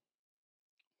 14.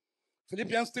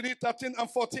 Philippians 3, 13 and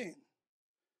 14.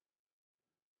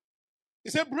 He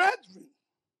said, brethren,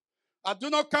 I do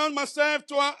not count myself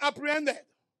to have apprehended,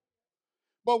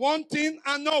 but one thing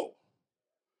I know,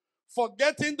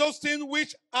 forgetting those things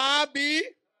which are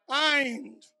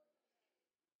behind.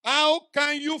 How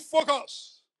can you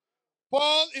focus?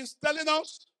 Paul is telling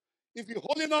us, if you're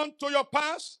holding on to your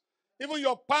past, even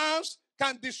your past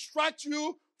can distract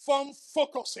you from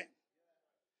focusing.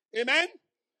 Amen?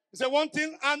 He said, one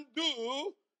thing I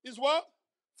do is what?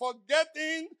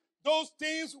 Forgetting those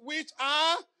things which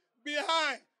are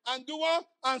behind. And do what?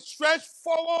 And stretch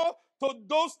forward to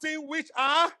those things which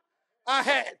are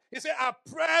ahead. He said, I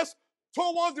press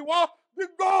towards the what? The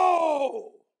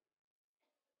goal.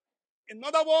 In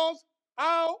other words,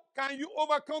 how can you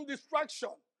overcome distraction?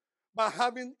 By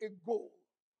having a goal,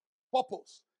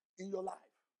 purpose in your life.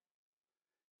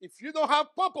 If you don't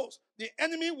have purpose, the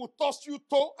enemy will toss you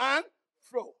to and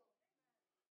fro.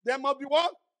 There must be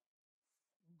what?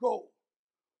 Goal.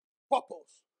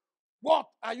 Purpose. What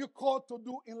are you called to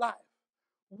do in life?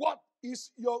 What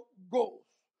is your goal?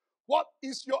 What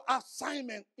is your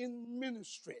assignment in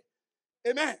ministry?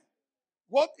 Amen.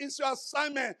 What is your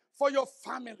assignment for your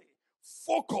family?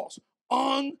 Focus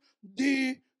on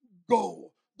the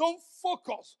goal. Don't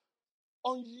focus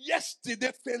on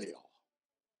yesterday failure.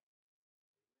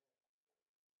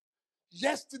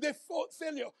 Yesterday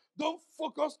failure. Don't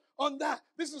focus on that.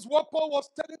 This is what Paul was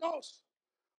telling us.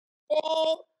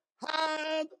 Paul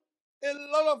had a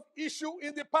lot of issue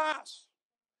in the past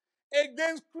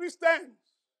against Christians,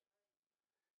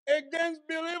 against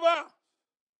believers,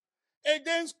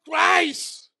 against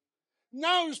Christ.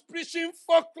 Now he's preaching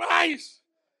for Christ.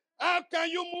 How can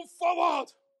you move forward?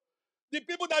 The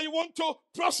people that you want to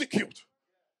prosecute,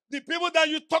 the people that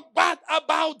you talk bad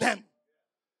about them.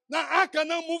 Now I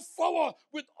cannot move forward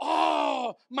with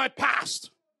all my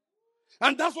past.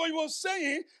 And that's what he was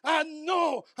saying. I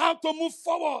know how to move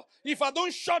forward. If I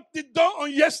don't shut the door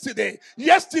on yesterday,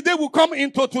 yesterday will come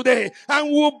into today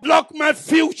and will block my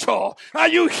future. Are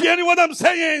you hearing what I'm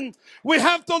saying? We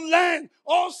have to learn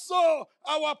also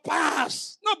our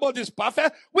past. Nobody's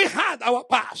perfect. We had our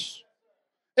past.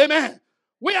 Amen.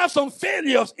 We have some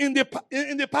failures in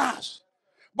the past.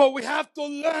 But we have to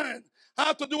learn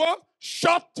how to do what?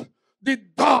 Shut the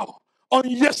door on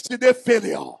yesterday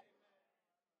failure.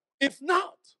 If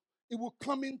not, it will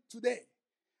come in today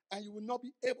and you will not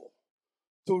be able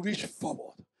to reach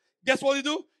forward. Guess what it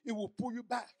do? It will pull you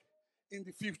back in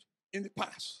the future, in the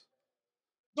past.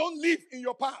 Don't live in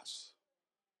your past.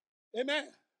 Amen.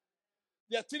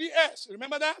 There are 3 S.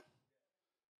 Remember that?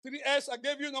 3 S I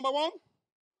gave you. Number 1.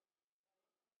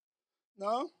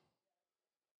 No.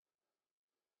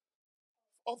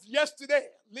 Of yesterday,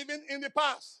 living in the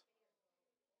past.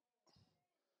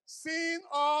 Sin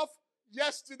of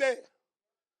yesterday.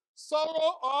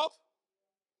 Sorrow of.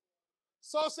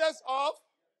 Success of.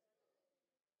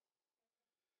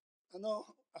 I know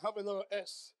I have a lot of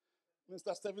S.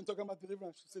 Mr. Stephen talking about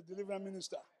deliverance. She said deliverance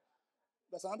minister.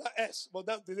 That's another S, but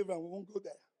that's deliverance. We won't go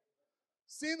there.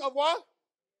 Sin of what?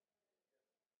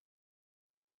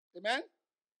 Amen?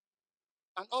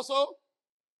 And also,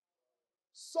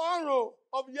 sorrow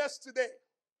of yesterday.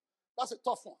 That's a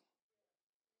tough one.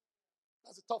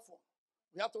 That's a tough one.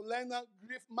 We have to learn that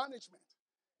grief management.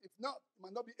 If not, you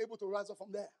might not be able to rise up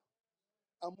from there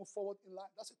and move forward in life.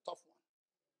 That's a tough one.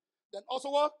 Then also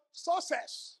what?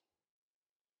 Success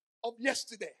of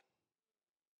yesterday.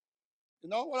 You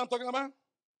know what I'm talking about?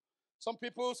 Some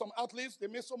people, some athletes, they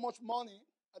make so much money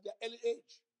at their early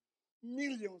age.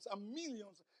 Millions and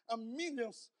millions and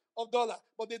millions of dollars.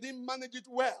 But they didn't manage it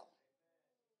well.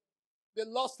 They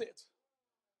lost it.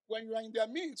 When you are in their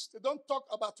midst, they don't talk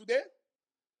about today.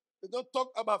 They don't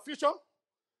talk about future.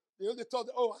 They only talk,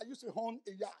 oh, I used to own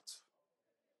a yacht.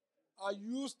 I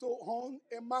used to own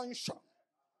a mansion.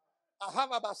 I have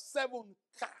about 7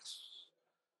 cars.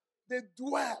 They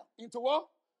dwell into what?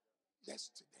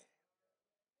 Yesterday.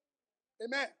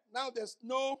 Amen. Now there's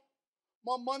no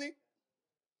more money.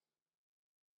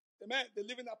 Amen. They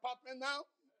live in an apartment now.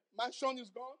 Mansion is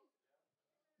gone.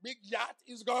 Big yacht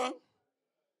is gone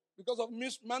because of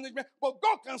mismanagement. But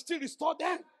God can still restore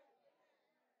them.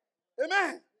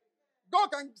 Amen. God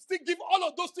can still give all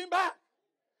of those things back.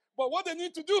 But what they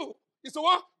need to do is to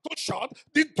what? To shut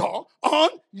the door on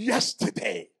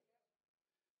yesterday.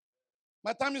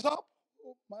 My time is up.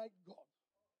 Oh my God.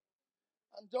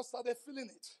 I just started feeling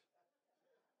it.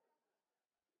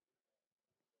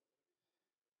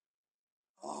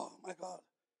 Oh my God.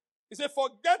 He said,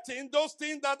 forgetting those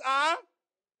things that are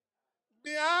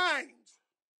behind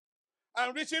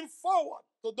and reaching forward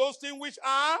to those things which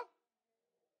are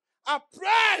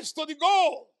pressed to the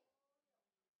goal.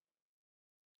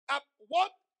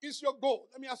 What is your goal?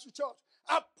 Let me ask you, church.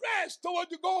 Press toward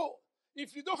the goal.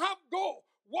 If you don't have goal,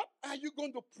 what are you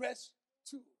going to press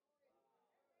to?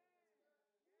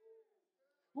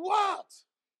 What?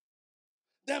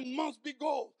 There must be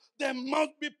goal. There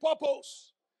must be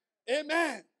purpose.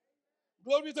 Amen.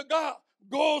 Glory to God.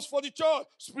 Goals for the church.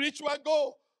 Spiritual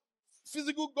goal.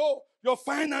 Physical goal. Your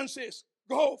finances.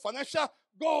 Goal. Financial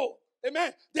goal.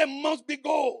 Amen. There must be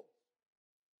goal.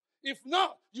 If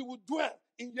not, you will dwell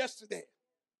in yesterday.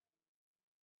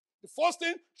 The first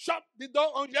thing, shut the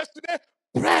door on yesterday.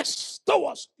 Press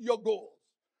towards your goals.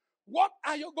 What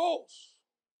are your goals?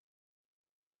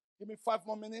 Give me 5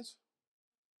 more minutes.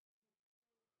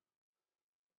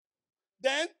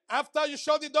 Then, after you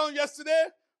shut it down yesterday,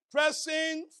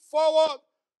 pressing forward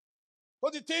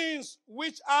for the things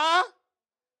which are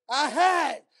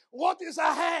ahead. What is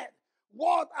ahead?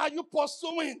 What are you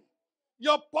pursuing?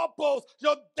 Your purpose,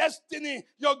 your destiny,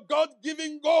 your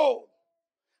God-given goal.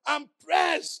 And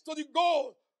press to the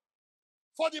goal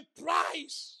for the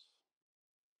prize.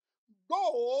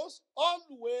 Goals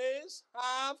always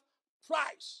have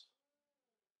price.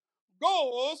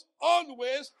 Goals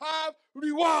always have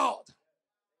reward.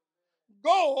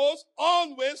 Goals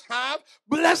always have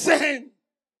blessing.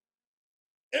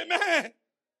 Amen.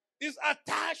 It's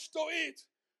attached to it.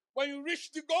 When you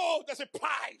reach the goal, there's a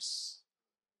prize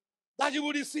that you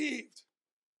will receive.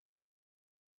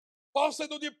 Paul said,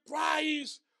 to the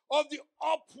prize of the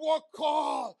upward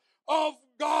call of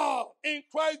God in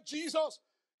Christ Jesus.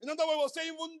 In other words, he was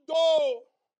saying, even though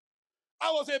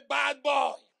I was a bad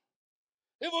boy,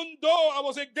 even though I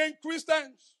was against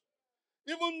Christians,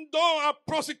 even though I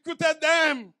prosecuted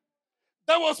them,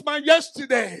 that was my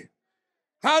yesterday.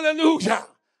 Hallelujah.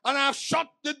 And I've shut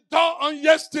the door on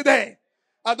yesterday.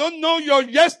 I don't know your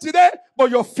yesterday,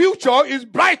 but your future is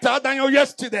brighter than your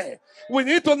yesterday. We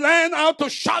need to learn how to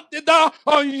shut the door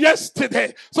on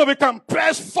yesterday so we can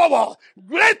press forward.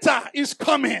 Greater is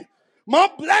coming. More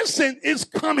blessing is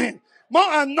coming. More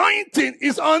anointing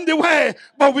is on the way.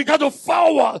 But we got to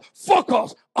forward,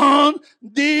 focus on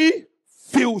the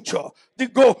future. The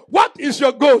goal. What is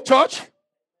your goal, church?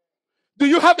 Do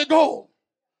you have a goal?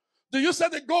 Do you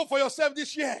set a goal for yourself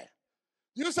this year?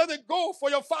 Do you set a goal for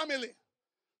your family?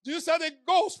 Do you set a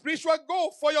goal, spiritual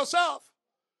goal for yourself?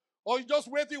 Or you just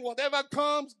waiting whatever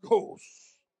comes, goes?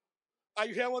 Are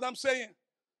you hearing what I'm saying?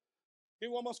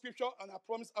 Give one more scripture and I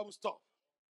promise I will stop.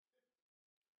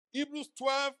 Hebrews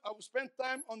 12, I will spend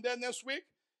time on there next week.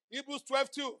 Hebrews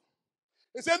 12:2.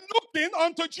 It said, looking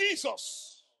unto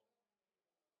Jesus,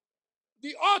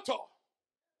 the author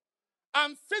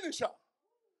and finisher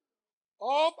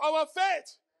of our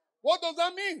faith. What does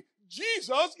that mean?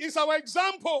 Jesus is our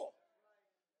example.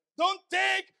 Don't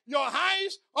take your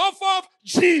eyes off of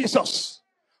Jesus.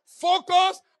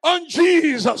 Focus on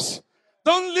Jesus.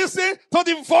 Don't listen to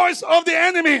the voice of the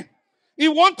enemy. He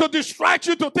wants to distract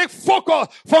you to take focus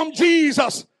from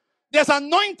Jesus. There's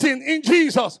anointing in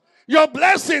Jesus. Your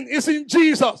blessing is in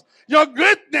Jesus. Your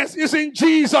greatness is in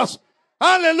Jesus.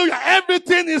 Hallelujah.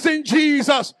 Everything is in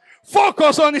Jesus.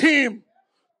 Focus on him.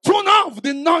 Tune off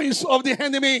the noise of the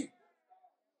enemy.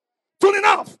 Tune it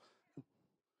off.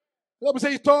 Let me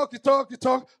say, you talk.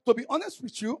 To be honest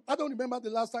with you, I don't remember the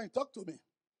last time you talked to me.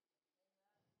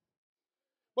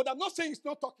 But I'm not saying he's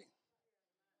not talking.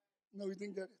 No, you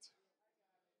didn't get it.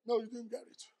 No, you didn't get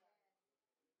it.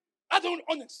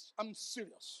 I'm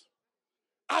serious.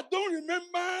 I don't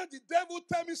remember the devil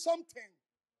tell me something.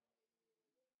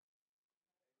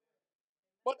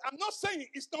 But I'm not saying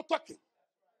he's not talking.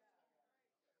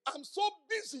 I'm so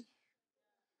busy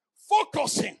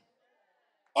focusing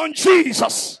on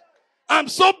Jesus. I'm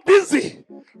so busy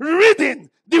reading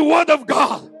the word of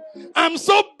God. I'm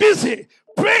so busy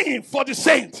praying for the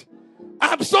saint.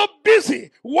 I'm so busy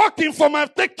working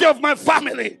take care of my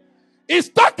family. He's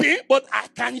talking, but I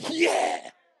can hear.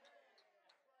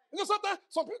 You know, sometimes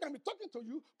some people can be talking to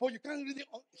you, but you can't really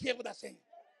hear what they're saying.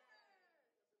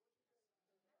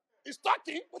 He's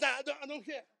talking, but I don't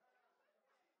hear.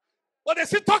 But they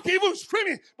still talking, even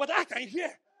screaming, but I can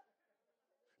hear.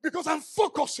 Because I'm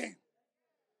focusing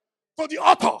to the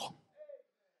author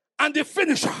and the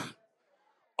finisher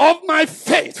of my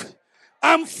faith.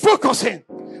 I'm focusing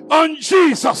on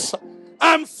Jesus.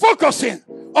 I'm focusing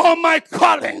on my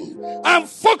calling. I'm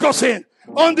focusing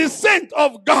on the saint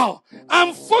of God.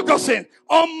 I'm focusing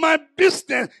on my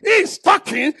business. He's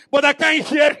talking, but I can't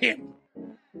hear him.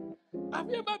 Have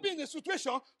you ever been in a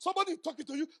situation, somebody talking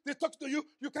to you, they talk to you,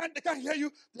 they can't hear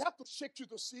you, they have to shake you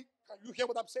to see, can you hear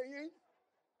what I'm saying?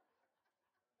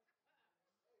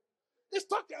 He's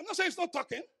talking. I'm not saying he's not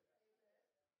talking,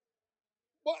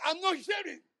 but I'm not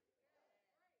hearing.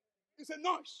 It's a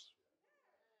noise.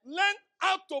 Learn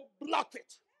how to block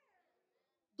it.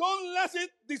 Don't let it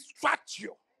distract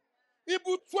you.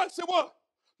 Hebrews 12 says what?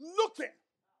 Looking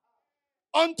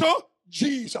unto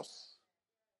Jesus.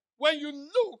 When you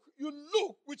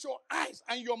look with your eyes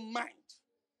and your mind.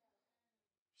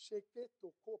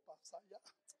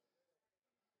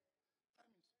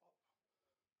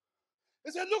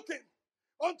 He said, looking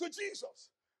unto Jesus,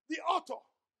 the author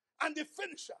and the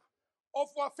finisher of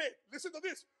our faith. Listen to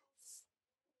this.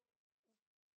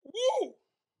 Woo!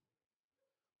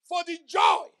 For the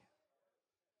joy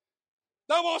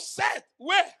that was set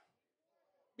where?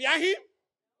 Behind him?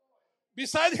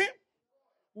 Beside him?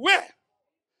 Where?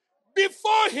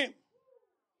 Before him.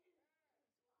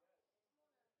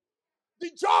 The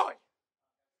joy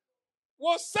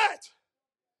was set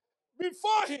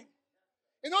before him.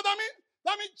 You know what I mean?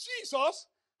 That means Jesus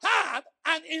had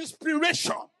an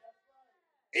inspiration.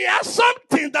 He has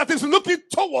something that is looking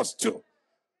towards to.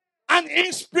 An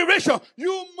inspiration.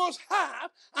 You must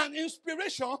have an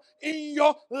inspiration in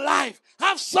your life.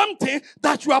 Have something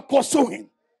that you are pursuing.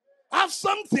 Have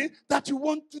something that you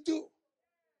want to do.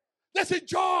 There's a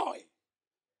joy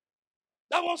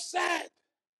that was said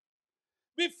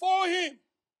before him.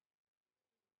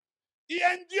 He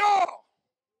endured.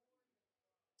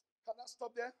 Can I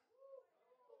stop there?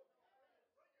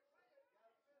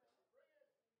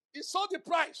 He saw the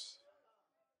price.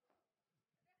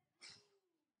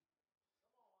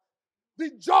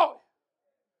 The joy.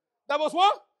 That was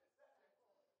what?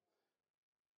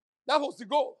 That was the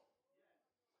goal.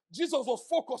 Jesus was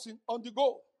focusing on the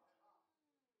goal.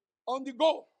 On the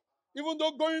goal. Even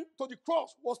though going to the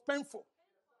cross was painful.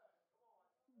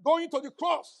 Going to the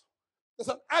cross is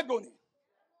an agony.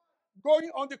 Going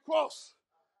on the cross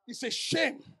is a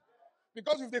shame.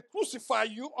 Because if they crucify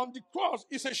you on the cross,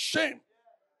 it's a shame.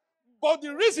 But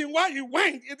the reason why he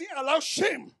went, he didn't allow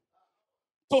shame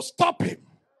to stop him.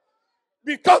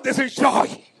 Because there's a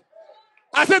joy.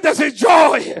 I said there's a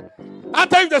joy. I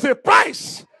tell you there's a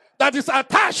price that is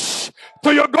attached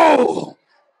to your goal.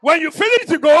 When you finish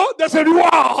the goal, there's a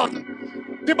reward.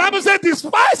 The Bible says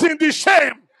despising the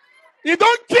shame. You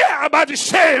don't care about the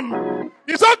shame.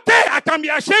 It's okay, I can be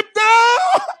ashamed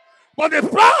now. But the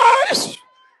price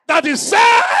that is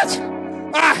set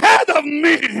ahead of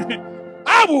me,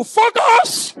 I will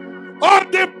focus on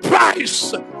the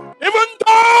price. Even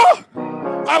though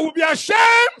I will be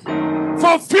ashamed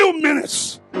for a few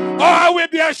minutes, or I will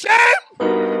be ashamed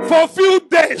for a few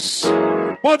days,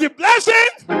 but the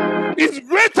blessing is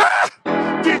greater.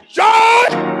 The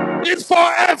joy is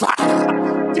forever.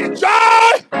 The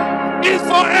joy is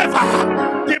forever.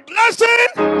 The blessing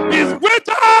is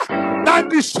greater than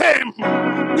the shame.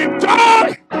 The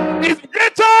joy is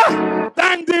greater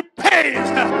than the pain.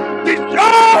 The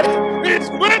joy is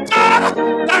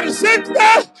greater than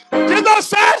sickness. Jesus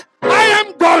said, I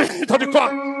am going to the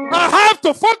cross. I have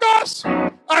to focus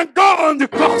and go on the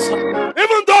cross.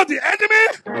 Even though the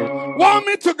enemy want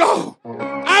me to go,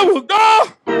 I will go.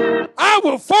 I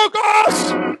will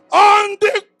focus on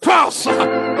the cross.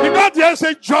 Because there's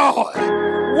a joy.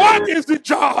 What is the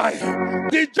joy?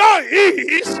 The joy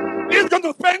is he's going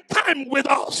to spend time with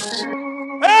us.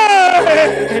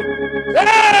 Hey!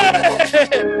 Hey!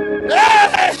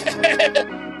 Hey!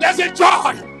 There's a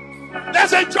joy.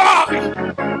 There's a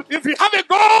joy. If you have a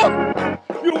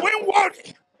goal, you won't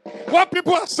worry what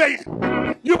people are saying.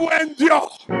 You will endure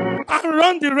and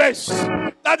run the race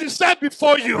that is set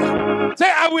before you.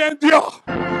 Say, I will endure.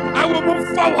 I will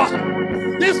move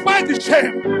forward. Despite the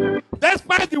shame,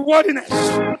 despite the worthiness,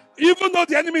 even though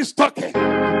the enemy is talking,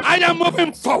 I am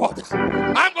moving forward.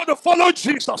 I'm going to follow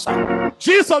Jesus.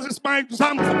 Jesus is my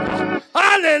example.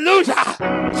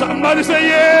 Hallelujah. Somebody say,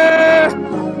 yeah.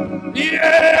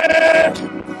 Yeah.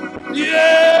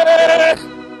 Yeah.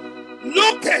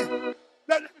 Looking.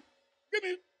 Give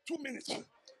me 2 minutes.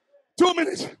 2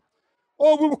 minutes.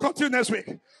 Oh, we will continue next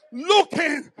week.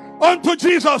 Looking unto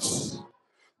Jesus,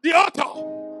 the author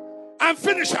and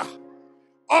finisher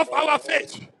of our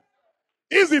faith,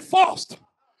 is the first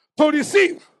to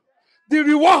receive the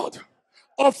reward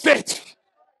of faith.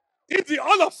 It's the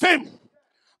Hall of Fame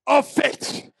of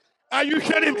faith. Are you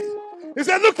hearing me? He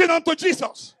said, looking unto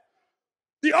Jesus,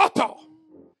 the author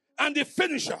and the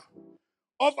finisher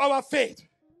of our faith,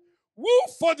 who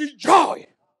for the joy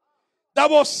that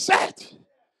was set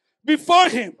before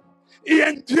him, he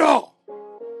endured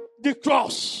the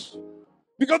cross.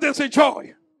 Because there's a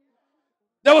joy.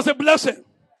 There was a blessing.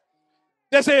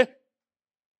 There's a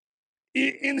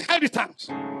inheritance.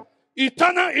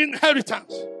 Eternal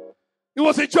inheritance. It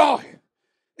was a joy.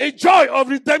 A joy of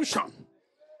redemption.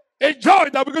 A joy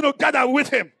that we're going to gather with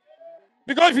him.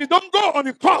 Because if you don't go on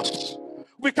the cross,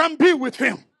 we can't be with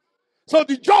him. So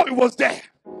the joy was there.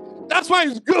 That's why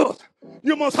it's good.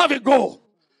 You must have a goal.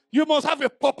 You must have a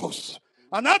purpose.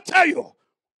 And I'll tell you,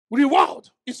 reward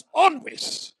is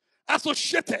always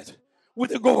associated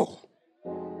with a goal.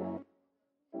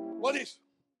 What is?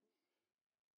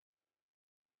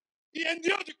 He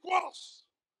endured the cross,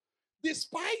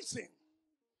 despising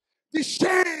the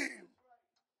shame.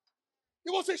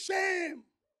 It was a shame.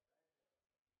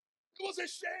 It was a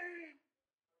shame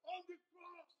on the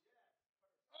cross.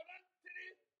 Around 3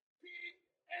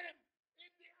 p.m.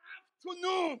 in the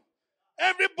afternoon,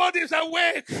 everybody's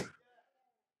awake.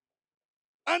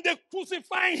 And they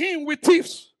crucify him with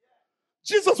thieves.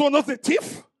 Jesus was not a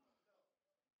thief.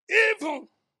 Even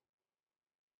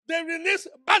they released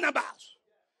Barnabas,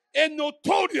 a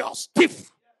notorious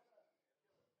thief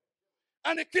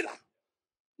and a killer,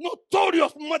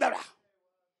 notorious murderer.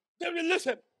 They released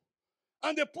him.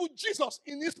 And they put Jesus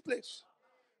in his place.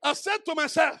 I said to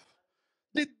myself,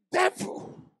 the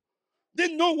devil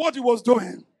didn't know what he was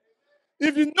doing.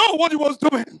 If you know what he was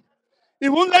doing, he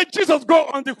wouldn't let Jesus go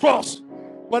on the cross.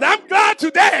 But I'm glad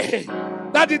today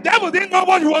that the devil didn't know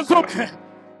what he was doing.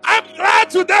 I'm glad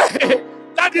today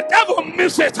that the devil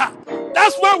missed it.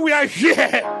 That's why we are here.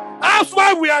 That's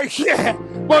why we are here.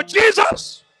 But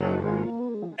Jesus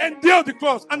endured the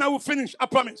cross. And I will finish, I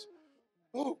promise.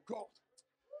 Oh God.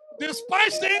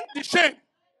 Despising the shame.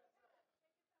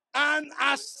 And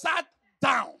I sat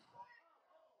down.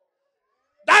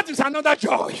 That is another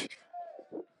joy.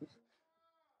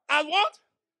 I what?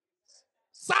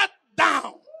 Sat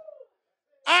down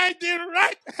at the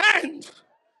right hand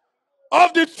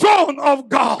of the throne of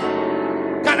God.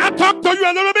 Can I talk to you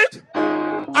a little bit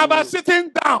about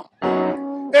sitting down?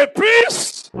 A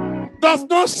priest does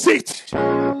not sit.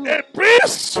 A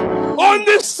priest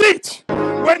only sits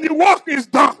when the work is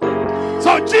done.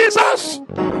 So Jesus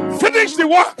finished the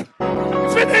work.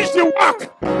 Finished the work.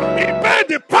 He paid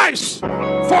the price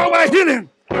for our healing,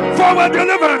 for our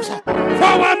deliverance, for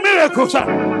our miracles.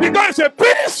 Because a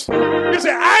priest is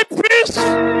a high priest.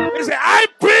 Is a high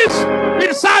priest.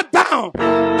 He sat down.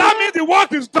 That means the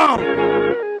work is done.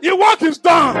 The work is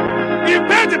done. He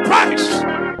paid the price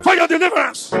for your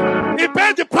deliverance. He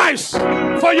paid the price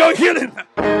for your healing.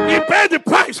 He paid the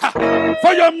price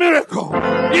for your miracle.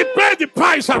 He paid the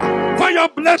price for your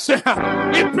blessing.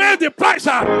 He paid the price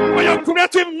for your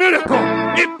creative miracle.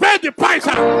 He paid the price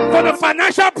for the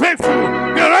financial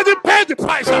breakthrough. He already paid the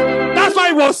price. That's why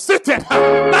he was sitting.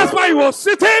 That's why he was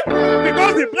sitting.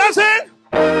 Because the blessing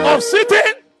of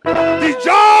sitting, the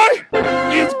joy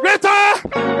is greater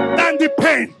than the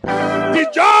pain. The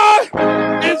joy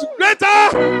is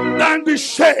greater than the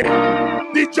shame.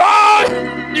 The joy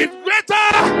is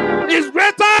greater, is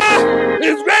greater,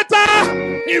 is greater,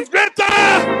 is greater,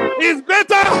 is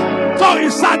greater. So he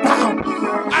sat down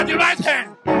at the right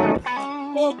hand.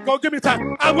 Oh, God, give me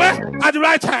time. And where? At the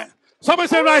right hand. Somebody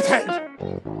say right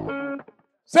hand.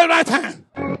 Say right hand.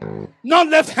 Not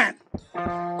left hand.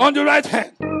 On the right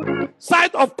hand.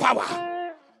 Side of power.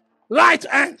 Right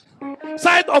hand.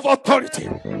 Side of authority.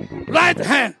 Right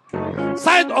hand.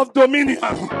 Side of dominion.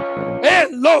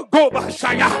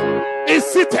 Is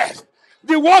seated.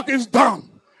 The work is done.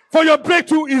 For your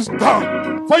breakthrough is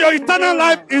done. For your eternal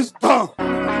life is done.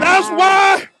 That's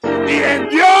why he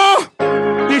endured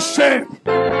the shame.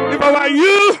 If I were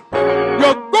you,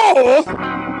 your goal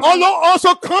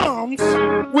also comes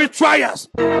with trials.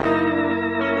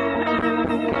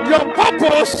 Your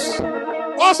purpose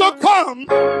also comes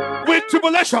with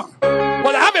tribulation.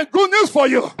 But I have a good news for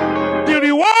you. The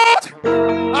reward,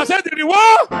 I said the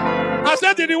reward, I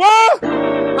said the reward,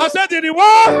 I said the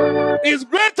reward is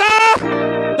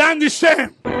greater than the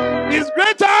shame. Is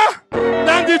greater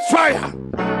than the trial.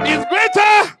 Is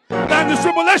greater than the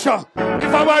tribulation.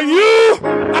 If I were you,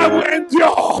 I will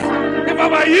endure. If I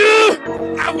were you,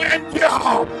 I will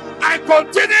endure. I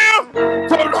continue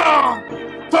to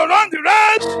run the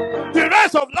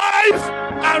race of life.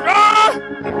 I run,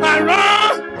 I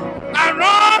run, I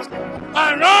run,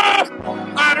 I run,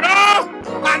 I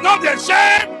run. I know there's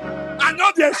shame. I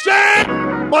know there's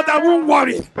shame, but I won't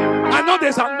worry. I know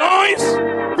there's a noise.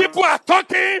 People are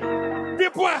talking.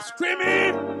 People are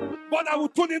screaming, but I will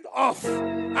tune it off.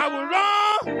 I will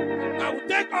run. I will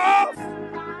take off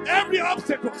every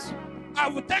obstacle. I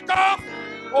will take off.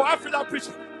 Oh, I feel like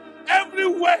preaching. Every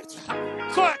weight,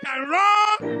 so I can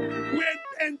run with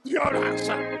endurance.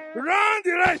 Run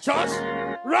the righteous,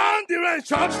 run the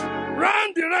righteous,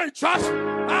 run the righteous.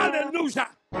 Hallelujah.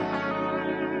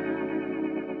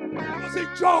 It was a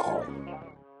joy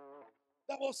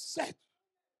that was set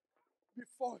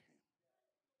before him.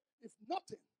 If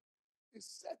nothing is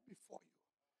set before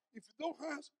you, if you don't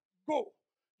have go,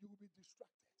 you will be distracted.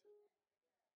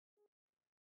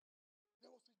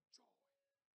 There was a joy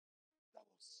that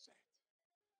was set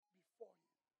before him.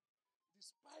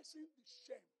 Despising the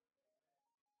shame,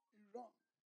 he ran.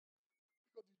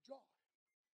 Because the joy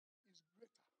is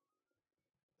greater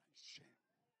than shame.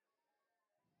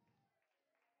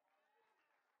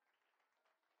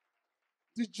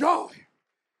 The joy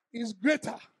is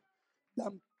greater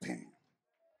than pain.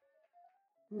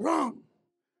 Run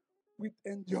with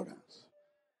endurance.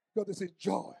 God is a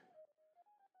joy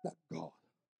that God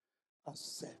has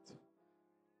set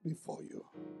before you.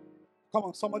 Come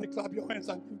on, somebody clap your hands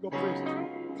and give God praise.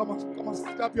 Come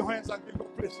on, clap your hands and give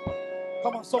God praise.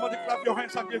 Come on, somebody clap your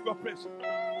hands and give God praise.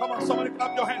 Come on, somebody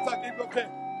clap your hands and give God praise.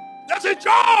 There's a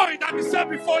joy that is set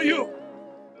before you.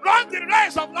 Run the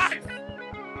race of life.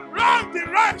 Run the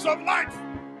race of life.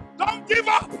 Don't give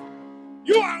up.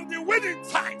 You are on the winning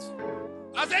side.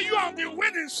 I said you are on the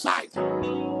winning side.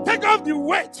 Take off the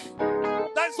weight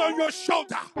that's on your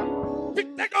shoulder.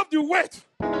 Take off the weight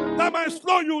that might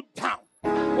slow you down.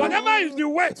 Whatever is the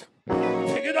weight,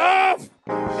 take it off.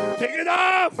 Take it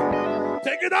off.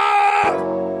 Take it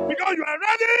off. Because you are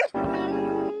ready.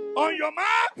 On your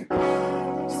mark.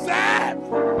 Set.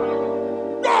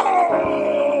 Go.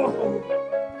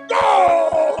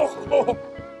 Go.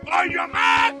 On your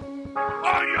mark.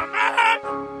 On your mark.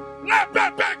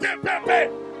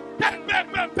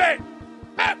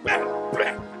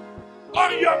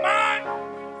 On your mark.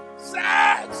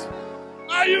 Set.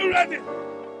 Are you ready?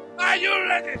 Are you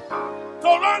ready to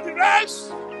run the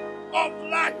race of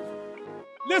life?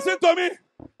 Listen to me.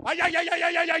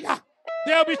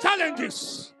 There will be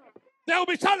challenges. There will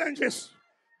be challenges.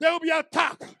 There will be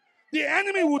attack. The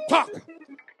enemy will talk.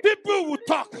 People will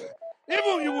talk.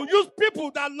 Even you will use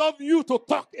people that love you to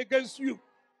talk against you.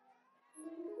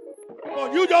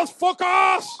 But you just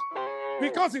focus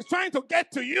because it's trying to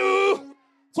get to you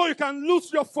so you can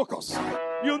lose your focus.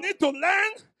 You need to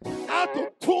learn how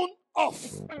to tune off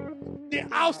the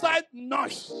outside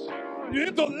noise. You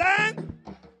need to learn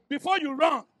before you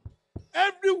run.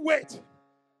 Every weight.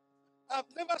 I've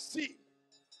never seen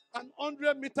an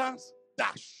 100 meters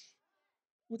dash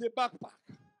with a backpack.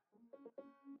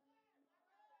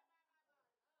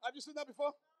 Have you seen that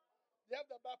before? They have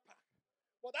the backpack.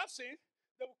 But I've seen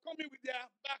they will come in with their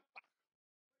backpack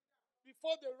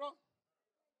before they run.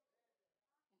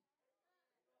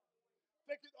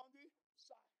 Take it on the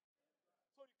side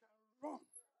so you can run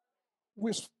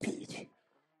with speed.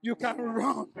 You can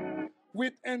run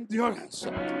with endurance.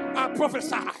 I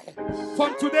prophesy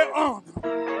from today on,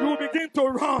 you will begin to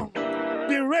run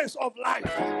the race of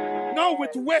life. Not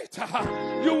with weight.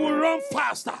 You will run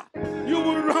faster. You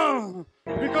will run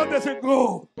because there's a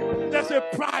goal. There's a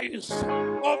prize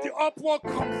of the upward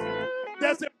coming.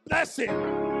 There's a blessing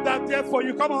that's there for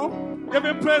you. Come on. Give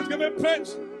him praise. Give him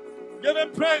praise. Give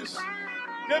him praise.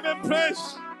 Give him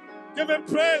praise. Give him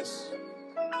praise.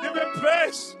 Give him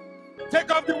praise.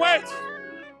 Take off the weight.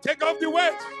 Take off the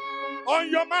weight. On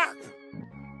your mark.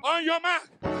 On your mark.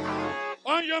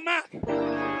 On your mark.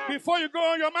 Before you go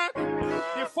on your mark,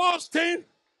 the first thing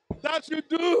that you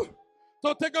do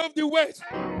to take off the weight.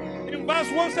 In verse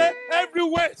 1 says, every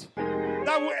weight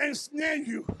that will ensnare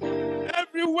you.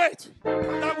 Every weight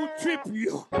that will trip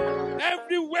you.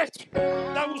 Every weight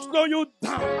that will slow you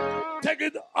down. Take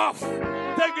it off.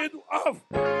 Take it off.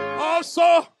 Also,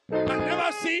 I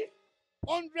never see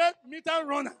 100-meter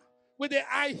runner with a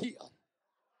high heel.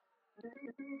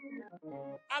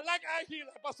 I like high heel.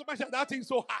 Pastor Marcia, that thing's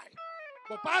so high.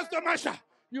 But Pastor Marcia,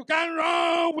 you can't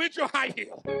run with your high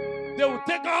heel. They will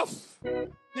take off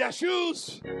their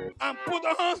shoes and put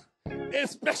on a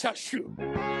special shoe.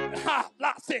 I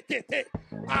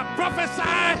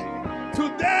prophesy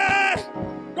today,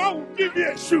 God will give you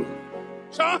a shoe.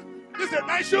 Son, this is a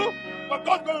nice shoe, but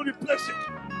God's going to replace it.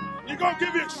 He's going to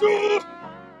give you a shoe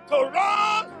to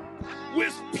run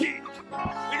with speed.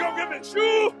 He's going to give you a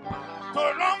shoe to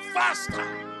run faster.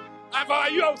 And for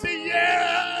you, I'll say,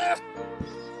 yeah,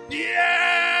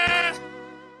 yeah,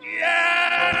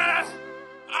 yeah.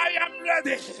 I am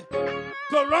ready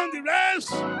to run the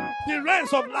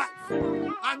race of life.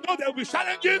 I know there will be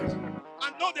challenges.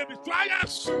 I know there will be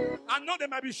trials. I know there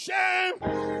might be shame.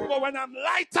 But when I'm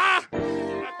lighter,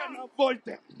 I can avoid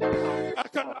them. I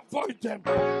can avoid them.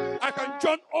 I can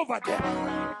jump over them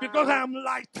because I am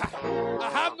lighter. I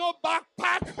have no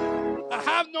backpack. I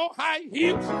have no high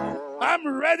heels. I'm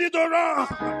ready to run.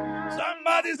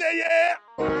 Somebody say, yeah.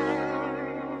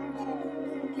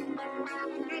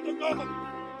 Never go.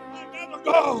 Never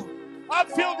go. I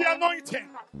feel the anointing.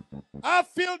 I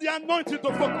feel the anointing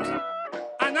to focus.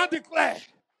 And I declare,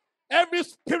 every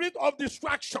spirit of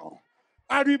distraction,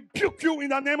 I rebuke you in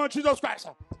the name of Jesus Christ.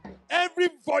 Every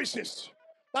voices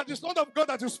that is not of God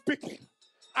that is speaking,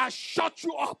 I shut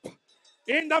you up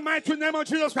in the mighty name of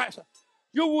Jesus Christ.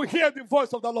 You will hear the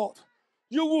voice of the Lord.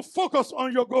 You will focus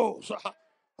on your goals.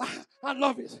 I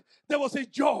love it. There was a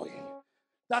joy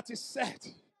that is set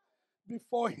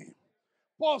before him.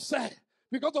 Paul said,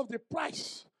 because of the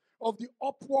price of the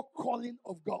upward calling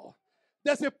of God,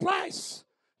 there's a price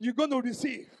you're going to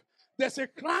receive. There's a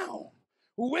crown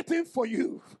waiting for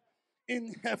you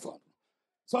in heaven.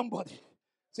 Somebody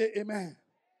say amen.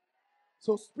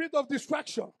 So spirit of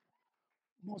distraction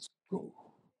must go.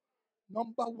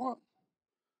 Number one,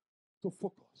 to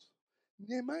focus.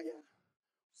 Nehemiah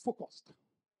focused.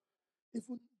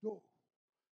 Even though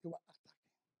they were attacking.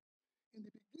 In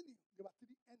the beginning, there were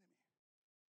 3 enemies.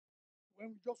 When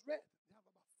we just read, they have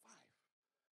about 5.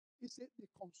 He said they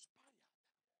conspired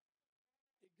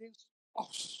against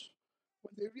us.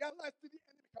 When they realize that the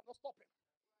enemy cannot stop him,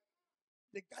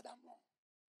 they gather more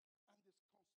and they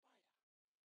conspire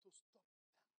to stop them.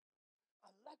 I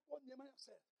like what Nehemiah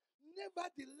said.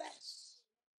 Nevertheless,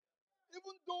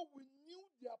 even though we knew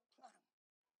their plan,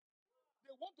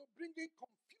 they want to bring in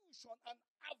confusion and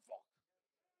havoc.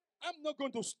 I'm not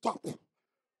going to stop.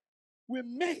 We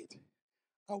made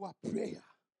our prayer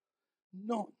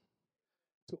known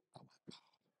to our God.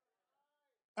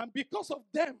 And because of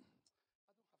them,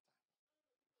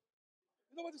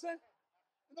 you know what he said?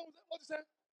 You know what he said?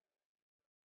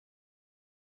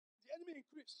 The enemy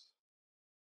increased.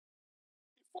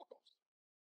 He focused.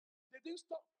 They didn't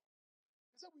stop.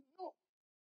 He said, we know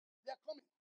they are coming.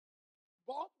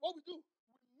 But what we do,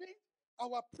 we made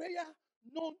our prayer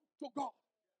known to God.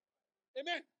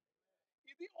 Amen.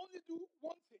 He didn't only do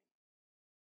one thing.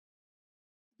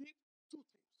 He did two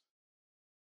things.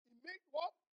 He made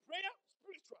what? Prayer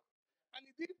spiritual. And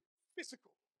he did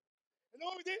physical. You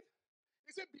know what we did?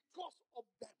 He said, because of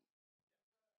them.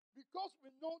 Because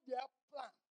we know their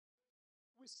plan.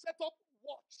 We set up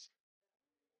watch.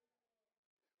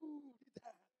 Ooh, did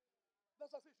that.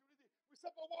 That's what I said. We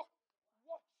set up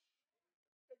watch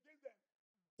against them.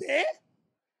 Day?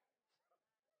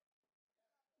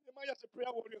 Nehemiah is a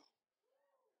prayer warrior.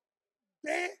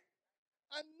 Day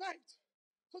and night.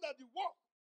 So that the work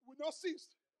will not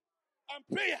cease. And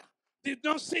prayer did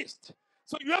not cease.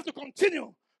 So you have to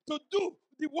continue to do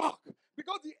the work.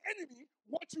 Because the enemy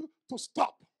wants you to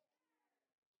stop.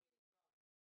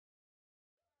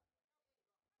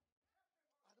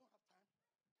 I don't have time.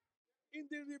 In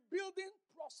the rebuilding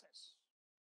process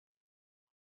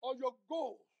or your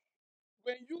goals,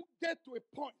 when you get to a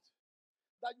point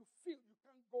that you feel you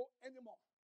can't go anymore,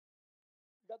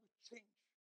 you got to change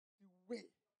the way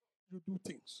you do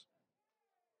things.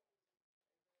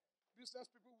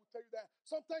 Business people will tell you that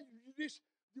sometimes you reach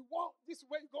the wall, this is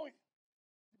where you're going.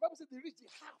 The Bible says they reach the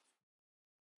half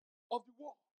of the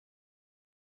wall.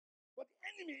 But the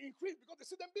enemy increased because they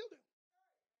see them building.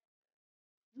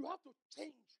 You have to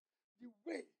change the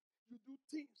way you do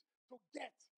things to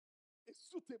get a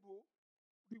suitable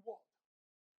reward.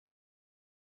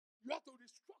 You have to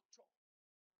restructure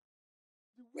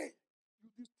the way you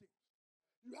do things.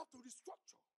 You have to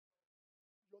restructure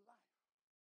your life.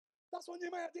 That's what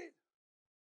Nehemiah did.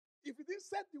 If he didn't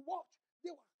set the watch, they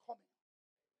were coming.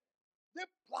 They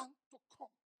plan to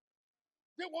come.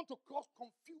 They want to cause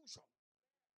confusion.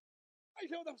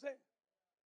 You hear what I'm saying?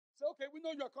 Say, okay, we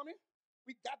know you're coming.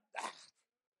 We got that.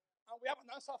 And we have an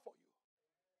answer for you.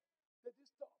 They didn't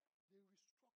stop. They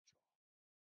restructure.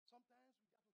 Sometimes we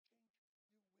got to change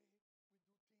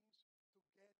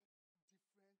the way we do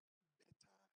things to get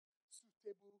different, better,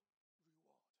 suitable reward.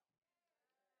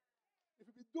 If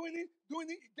you be doing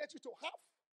it gets you to half.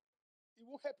 It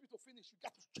won't help you to finish. You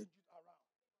got to change it around.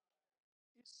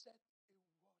 He set a watch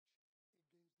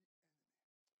against the enemy.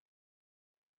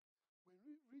 When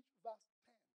we reach verse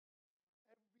 10,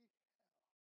 every hell.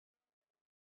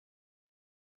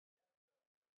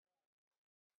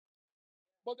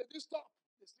 But they didn't stop.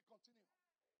 They still continue.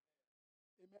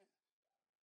 Amen.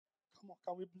 Come on,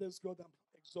 can we bless God and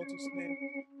exalt his name?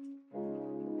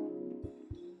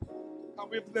 Can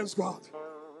we bless God?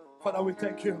 Father, we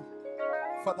thank you.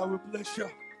 Father, we bless you.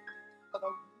 Father,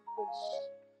 we bless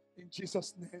you. In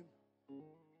Jesus' name.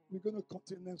 We're going to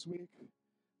continue next week.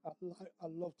 I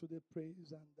love today's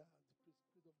praise, and the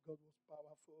Spirit of God was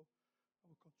powerful. I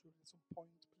will continue at some point.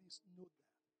 Please note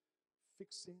that.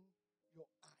 Fixing your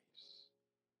eyes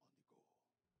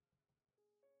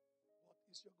on the goal. What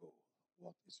is your goal?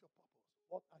 What is your purpose?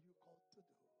 What are you called to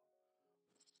do?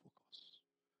 Focus.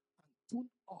 And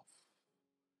tune off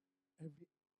every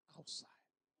outside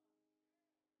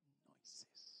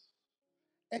noises.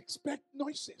 Expect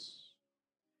noises.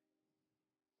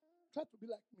 Try to be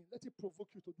like me. Let it provoke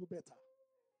you to do better.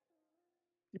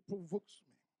 It provokes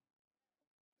me.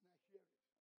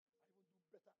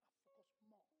 And I hear it. I will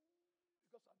do better. I focus more.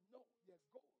 Because I know their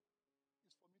goal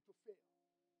is for me to fail.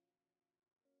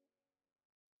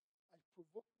 I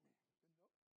provoke me.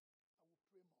 I will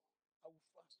pray more. I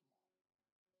will fast more.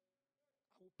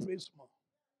 I will praise more.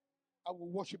 I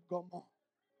will worship God more.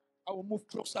 I will move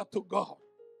closer to God.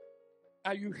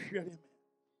 Are you hearing me?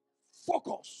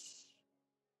 Focus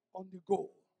on the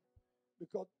goal.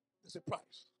 Because there's a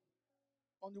price.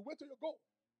 On the way to your goal.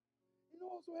 You know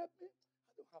what also help me?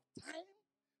 I don't have time.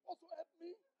 Also help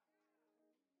me.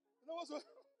 You know what also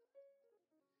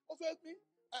help me?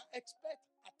 I expect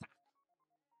attack.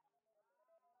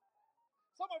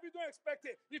 Some of you don't expect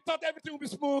it. You thought everything will be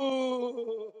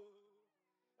smooth.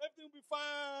 Everything will be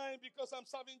fine because I'm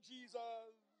serving Jesus.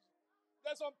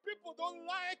 There's some people don't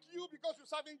like you because you're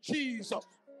serving Jesus.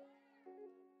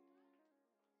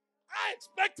 I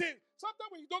expect it. Sometimes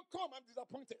when you don't come, I'm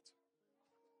disappointed.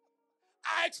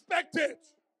 I expect it.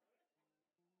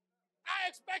 I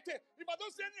expect it. If I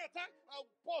don't see any attack, I'll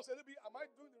pause a little bit. Am I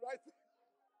doing the right thing?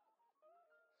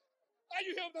 Are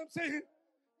you hear what I'm saying?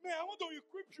 Man, I want to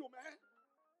equip you, man.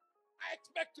 I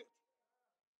expect it.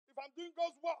 If I'm doing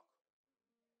God's work,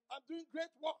 I'm doing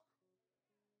great work.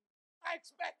 I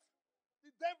expect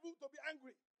the devil to be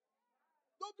angry.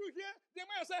 Don't you hear? They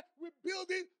might say, we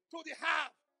build it to the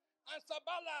half. And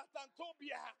Sabbath and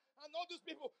Tobiah and all these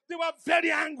people, they were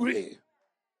very angry.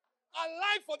 I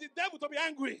like for the devil to be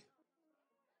angry.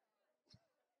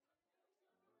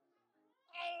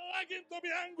 I like him to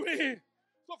be angry.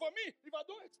 So for me, if I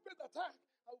don't expect attack,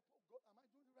 I will, oh God, am I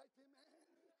doing the right thing,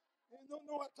 man?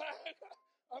 No attack.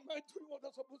 Am I doing what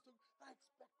I'm supposed to do? I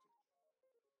expect it.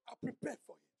 I prepare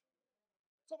for it.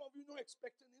 Some of you not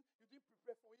expecting it. You didn't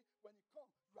prepare for it. When it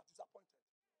comes, you are disappointed.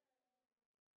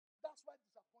 That's why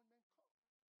disappointment comes.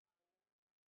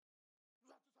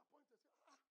 You are disappointed.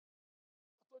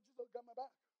 I thought Jesus got my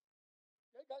back.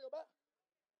 Yeah, he got your back.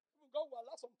 Even God will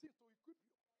allow some things to equip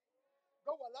you.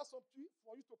 God will allow some things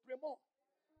for you to pray more,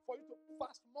 for you to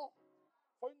fast more,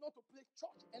 for you not to play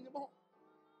church anymore.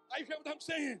 Are you hearing what I'm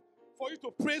saying? For you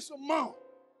to pray some more.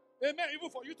 Amen. Even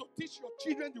for you to teach your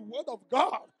children the word of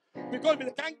God. Because if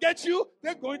they can't get you,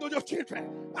 they're going to your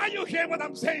children. Are you hearing what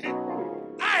I'm saying?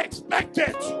 I expect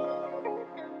it.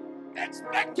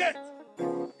 Expect it.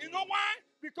 You know why?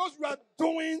 Because you are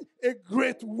doing a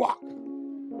great work. I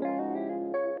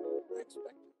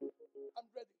expect it. I'm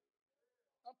ready.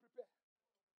 I'm prepared.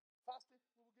 Fasting, we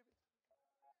will give it.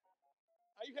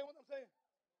 Are you hearing what I'm saying?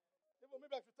 Even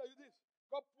maybe I should tell you this.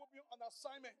 God put me on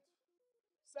assignment.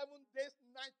 7 days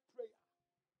night prayer.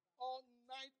 All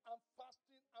night I'm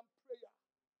fasting and prayer.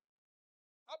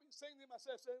 I've been saying to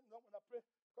myself, saying, no, when I pray,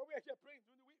 because we are here praying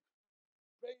during the week.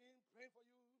 Praying for you, pray for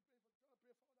God, pray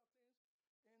for other things.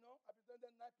 You know, I've been doing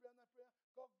that night prayer.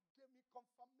 God gave me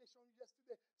confirmation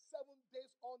yesterday. 7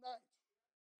 days all night.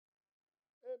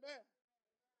 Amen.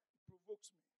 It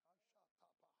provokes me.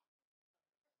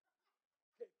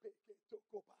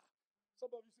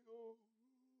 Some of you say, oh.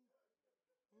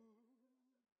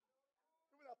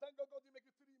 Even I thank God didn't make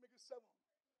it 3, make it 7.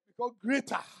 Because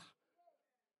greater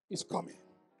is coming.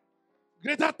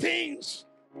 Greater things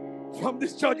from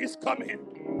this church is coming.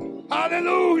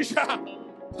 Hallelujah.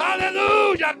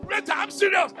 Hallelujah. Greater. I'm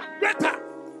serious. Greater.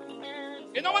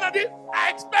 You know what I did? I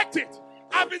expect it.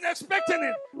 I've been expecting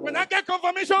it. When I get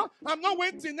confirmation, I'm not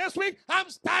waiting next week. I'm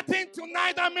starting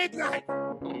tonight at midnight.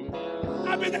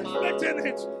 I've been expecting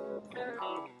it.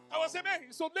 I was saying, man,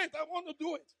 it's so late. I want to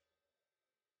do it.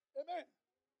 Amen.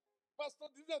 Pastor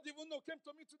didn't even know, came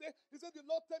to me today. He said, the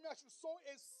Lord told me I should sow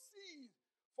a seed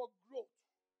for growth.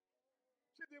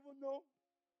 She didn't even know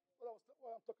what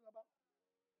I'm talking about.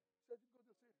 She said, go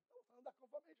to see. That was another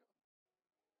confirmation.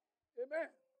 Amen.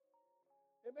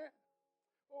 Amen.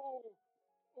 Oh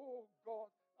God,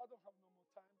 I don't have no more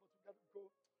time, but we got to go.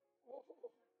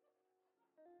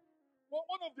 Well,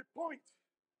 one of the points,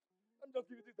 let me just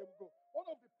give you this, then we go. One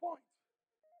of the points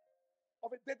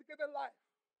of a dedicated life,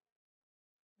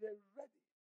 they're ready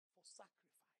for sacrifice.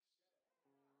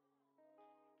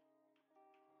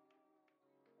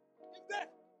 It's there,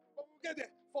 but we'll get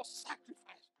there for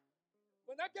sacrifice.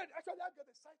 When I get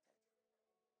excited.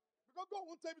 Because God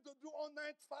won't tell me to do all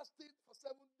night fasting for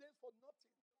 7 days for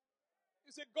nothing.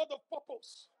 He's a God of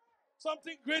purpose.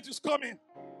 Something great is coming.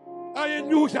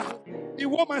 Hallelujah. He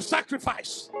wants my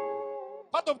sacrifice.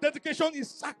 Part of dedication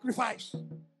is sacrifice.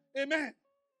 Amen.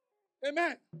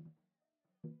 Amen.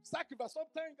 Sacrifice.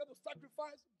 Sometimes you got to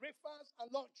sacrifice breakfast and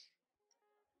lunch.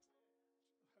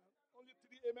 Only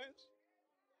 3 amens.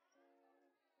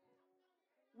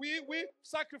 We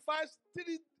sacrifice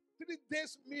 3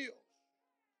 days meal.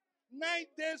 9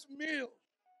 days meal.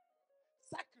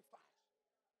 Sacrifice.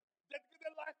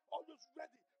 Dedicated life always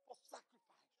ready for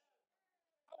sacrifice.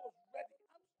 I was ready.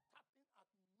 I'm starting at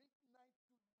midnight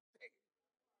today.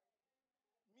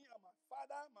 Me and my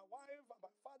father, my wife, and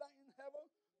my father in heaven,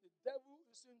 the devil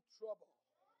is in trouble.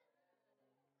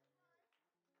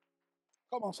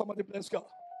 Come on, somebody bless God.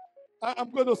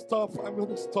 I'm going to stop.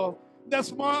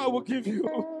 There's more I will give you.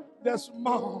 There's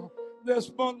more.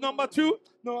 Number 2.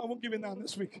 No, I won't give it now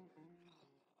this week.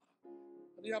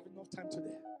 I didn't have enough time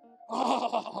today.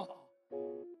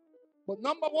 But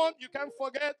number 1, you can't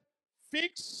forget,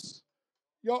 fix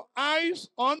your eyes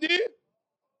on the.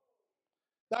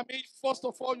 That means, first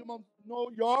of all, you must know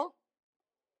your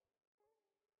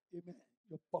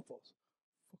purpose.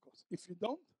 Focus. If you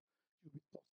don't, you'll be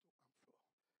tossed to and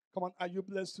fro. Come on, are you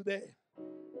blessed today?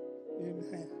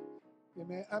 Amen.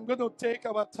 Amen. I'm going to take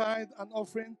our tithe and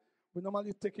offering. We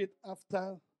normally take it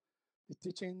after the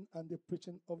teaching and the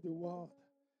preaching of the word.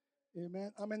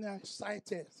 Amen. How many are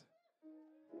excited?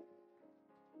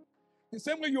 The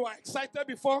same way you are excited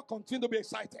before, continue to be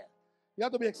excited. You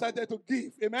have to be excited to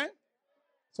give. Amen.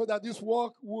 So that this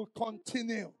work will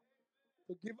continue.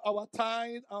 To give our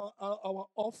tithe, our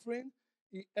offering.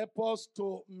 It helps us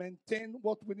to maintain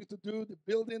what we need to do, the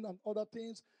building and other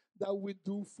things that we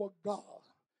do for God.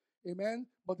 Amen.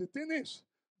 But the thing is,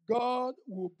 God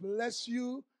will bless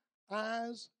you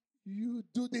as you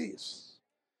do this.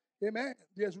 Amen.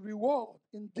 There's reward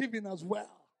in giving as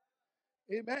well.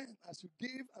 Amen. As you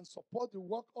give and support the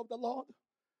work of the Lord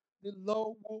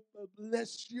will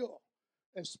bless you.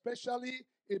 Especially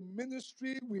a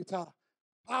ministry with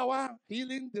power,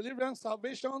 healing, deliverance,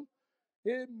 salvation.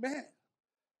 Amen.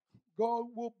 God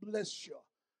will bless you.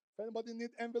 If anybody need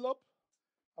envelope,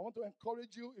 I want to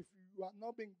encourage you. If you are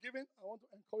not being given, I want to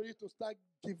encourage you to start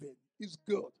giving. It's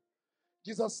good.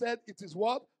 Jesus said it is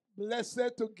what?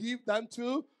 Blessed to give than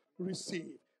to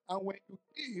receive. And when you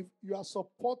give, you are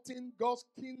supporting God's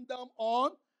kingdom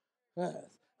on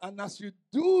earth. And as you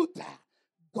do that,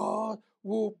 God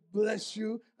will bless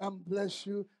you and bless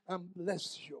you and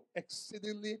bless you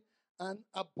exceedingly and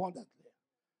abundantly.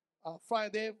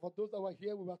 Friday, for those that were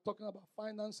here, we were talking about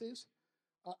finances,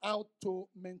 how to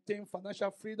maintain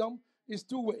financial freedom. Is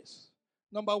two ways.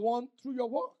 Number one, through your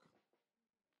work.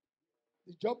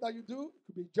 The job that you do, it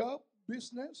could be job,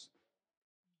 business.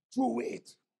 Do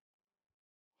it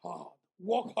hard.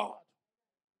 Work hard.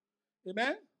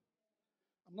 Amen?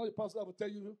 I'm not a pastor that will tell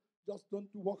you, just don't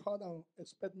work hard and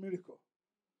expect miracle.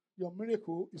 Your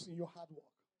miracle is in your hard work.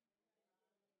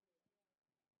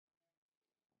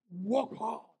 Work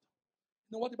hard.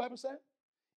 You know what the Bible said?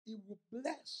 It will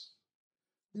bless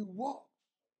the work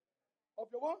of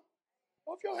your what?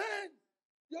 Of your hand,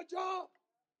 your job,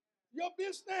 your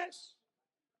business.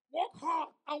 Work hard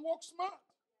and work smart.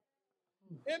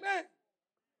 Amen.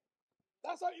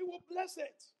 That's how you will bless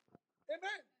it.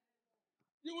 Amen.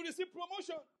 You will receive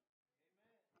promotion.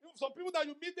 Some people that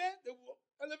you meet there, they will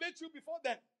elevate you before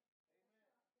them.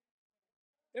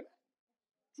 Amen.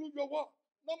 Through your work.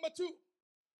 Number two,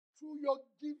 through your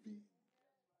giving.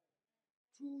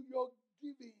 Through your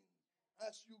giving.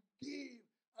 As you give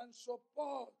and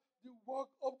support the work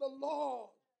of the Lord,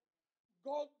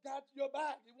 God got your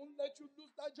back. He won't let you lose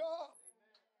that job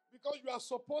because you are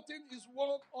supporting His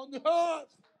work on the earth.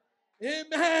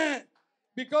 Amen.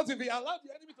 Because if He allowed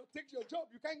the enemy to take your job,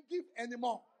 you can't give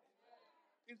anymore.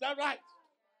 Is that right?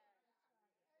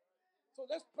 So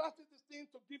let's practice this thing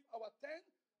to give our 10.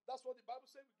 That's what the Bible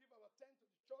says. We give our 10 to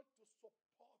the church to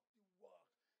support the work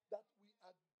that we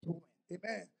are doing.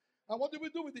 Amen. And what do we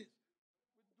do with this?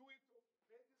 We do it to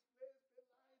pay this place,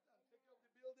 pay lights, and take care of the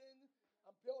building,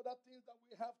 and pay other things that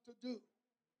we have to do.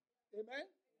 Amen.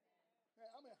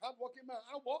 I'm a hardworking man.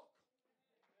 I work.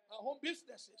 I own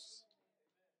businesses.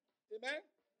 Amen.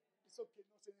 It's okay.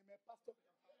 No saying amen, Pastor.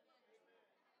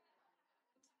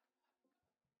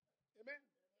 Amen.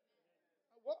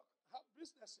 I work. I have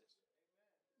businesses.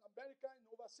 In America and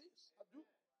overseas. I do.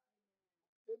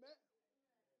 Amen.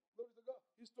 Glory to God.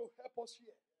 He's to help us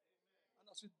here. And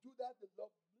as we do that, the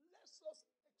Lord bless us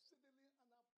exceedingly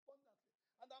and abundantly.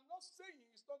 And I'm not saying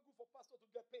it's not good for pastor to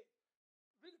get paid.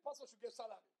 Really, pastor should get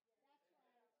salary.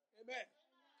 Amen.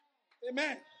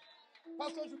 Amen.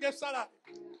 Pastor should get salary.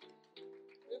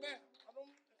 Amen. I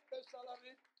don't expect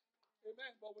salary.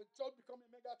 Amen. But when church become a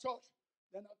mega church,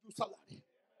 then I'll do salary.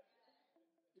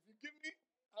 If you give me,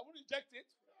 I won't reject it.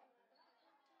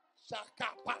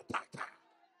 Shaka pataka.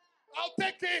 I'll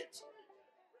take it.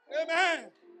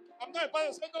 Amen. I'm not a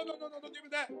pastor. Say, no, don't give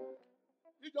me that.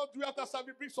 You just do after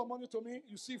service, bring some money to me.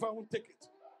 You see if I won't take it.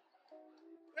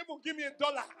 Even give me $1,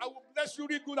 I will bless you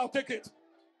really good. I'll take it.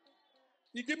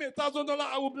 You give me $1,000,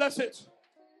 I will bless it.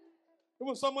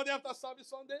 Even somebody after service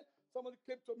Sunday, somebody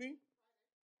came to me.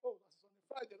 Oh, that's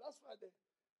Friday. Last Friday.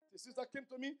 The sister came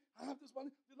to me. I have this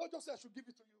money. The Lord just said I should give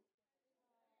it to you.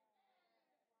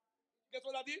 Guess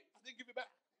what I did? I didn't give it back.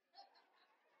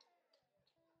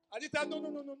 I didn't tell her, no,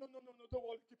 don't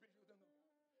worry, keep it. No.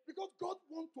 Because God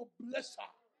wants to bless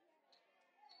her.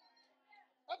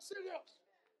 I'm serious.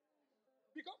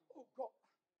 Because, oh God,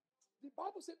 the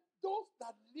Bible said those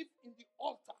that live in the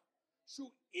altar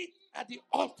should eat at the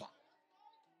altar.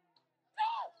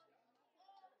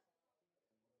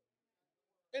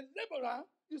 A laborer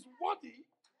is worthy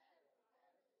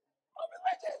of his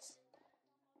wages.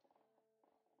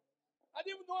 I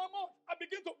didn't even know how much. I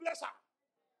began to bless her.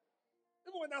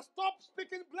 Even when I stopped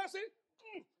speaking blessing,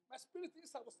 my spirit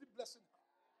inside was still blessing her.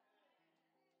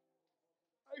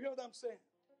 I You hear what I'm saying?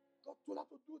 God told her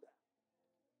to do that.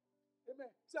 Amen.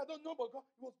 See, I don't know, but God,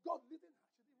 it was God leading her.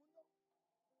 She didn't even know.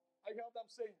 You hear what I'm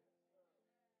saying?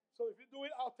 So if you do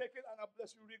it, I'll take it and I'll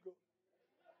bless you real good.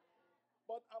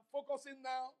 But I'm focusing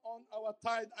now on our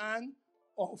tithe and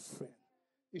offering.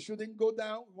 It shouldn't go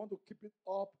down. We want to keep it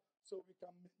up so we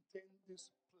can maintain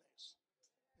this place.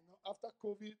 You know, after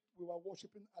COVID, we were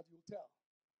worshiping at the hotel.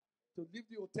 To leave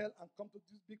the hotel and come to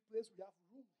this big place, we have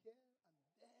room here and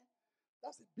there.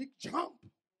 That's a big jump.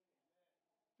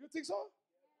 You think so?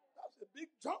 That's a big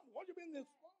jump. What do you mean?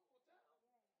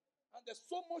 And there's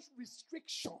so much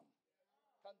restriction.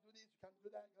 You can't do this, you can't do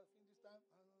that, you can't do this time.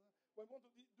 When we want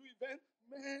to do event,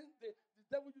 man, the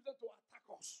devil uses it to attack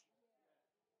us.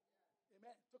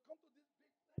 Amen. To come to this big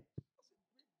place, that's a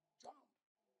big jump.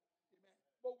 Amen.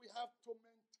 But we have to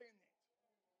maintain it.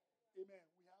 Amen.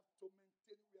 We have to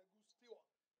maintain it. We are good stewards.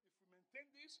 If we maintain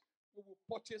this, we will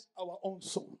purchase our own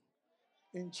soul.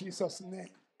 In Jesus'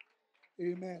 name.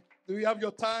 Amen. Do you have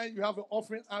your tithe? You have an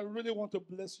offering? I really want to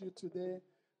bless you today.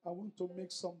 I want to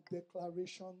make some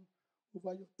declaration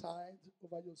over your tithe,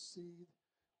 over your seed.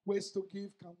 Ways to give.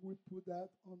 Can we put that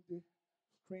on the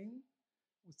screen?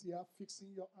 We see her fixing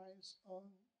your eyes on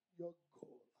your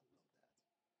goal.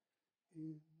 I love that.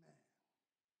 Amen.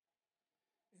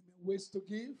 Amen. Ways to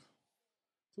give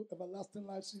to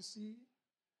EverlastingLifeCC,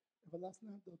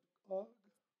 everlastinglife.org.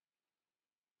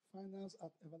 Finance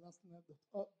at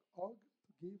everlastinglife.org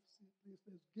to give. Please,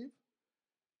 let's give.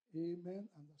 Amen.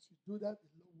 And as you do that, the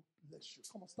Lord will bless you.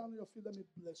 Come on, stand on your feet. Let me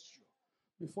bless you.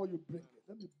 Before you bring it,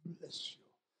 let me bless you.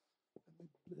 Let me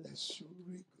bless you.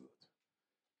 Really good.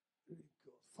 Really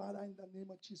good. Father, in the name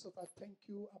of Jesus, I thank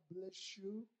you. I bless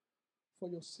you for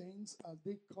your saints as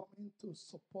they come in to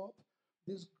support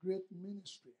this great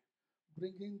ministry,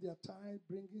 bringing their tithe,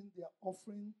 bringing their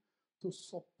offering to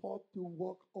support the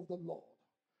work of the Lord.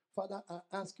 Father, I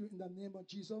ask you in the name of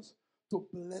Jesus to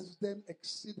bless them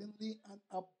exceedingly and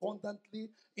abundantly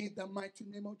in the mighty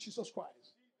name of Jesus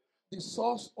Christ. The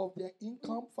source of their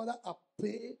income, Father, I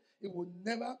pray it will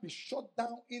never be shut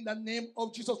down in the name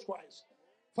of Jesus Christ.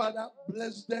 Father,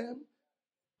 bless them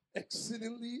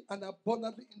exceedingly and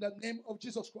abundantly in the name of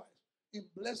Jesus Christ. In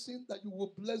blessing that you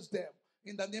will bless them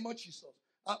in the name of Jesus.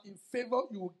 In favor,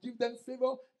 you will give them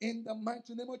favor in the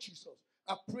mighty name of Jesus.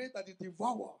 I pray that the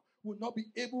devourer will not be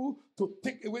able to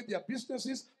take away their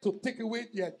businesses, to take away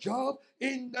their job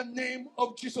in the name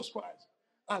of Jesus Christ.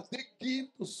 As they give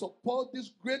to support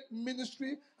this great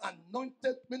ministry,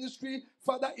 anointed ministry,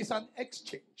 Father, it's an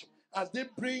exchange. As they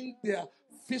bring their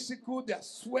physical, their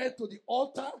sweat to the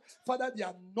altar, Father,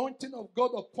 the anointing of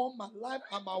God upon my life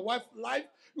and my wife's life,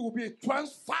 it will be a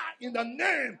transfer in the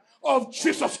name of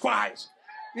Jesus Christ.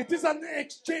 It is an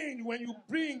exchange when you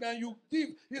bring and you give.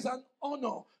 It's an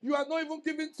honor. You are not even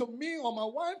giving to me or my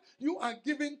wife. You are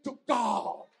giving to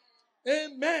God.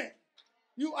 Amen.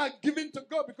 You are giving to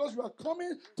God because you are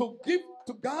coming to give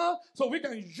to God so we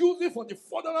can use it for the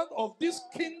furtherance of this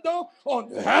kingdom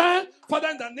on earth. Father,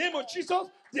 in the name of Jesus,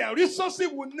 their resources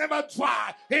will never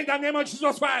dry. In the name of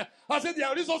Jesus Christ. I said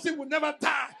their resources will never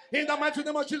die. In the mighty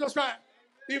name of Jesus Christ.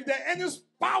 If there any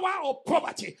power or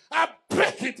poverty, I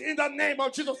break it in the name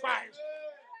of Jesus Christ.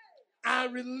 I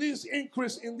release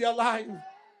increase in their life.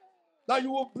 That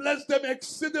you will bless them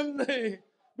exceedingly.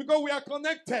 Because we are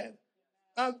connected.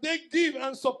 As they give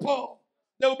and support,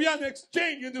 there will be an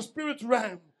exchange in the spirit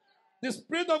realm. The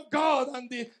Spirit of God and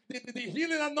the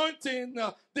healing anointing,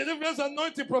 deliverance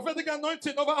anointing, prophetic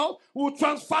anointing over us will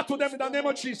transfer to them in the name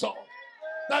of Jesus.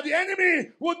 That the enemy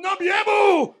would not be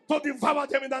able to devour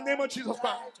them in the name of Jesus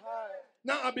Christ.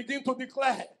 Now I begin to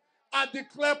declare. I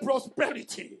declare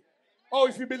prosperity. Oh,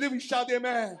 if you believe it, shout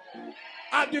amen.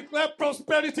 I declare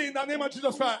prosperity in the name of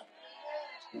Jesus Christ.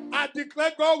 I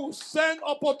declare God will send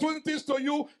opportunities to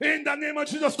you in the name of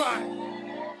Jesus Christ.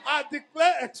 I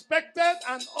declare expected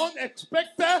and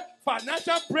unexpected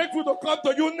financial breakthrough to come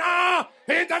to you now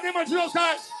in the name of Jesus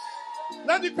Christ.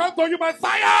 Let it come to you by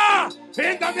fire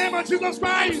in the name of Jesus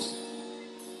Christ.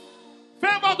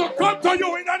 Favor to come to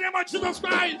you in the name of Jesus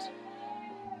Christ.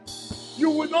 You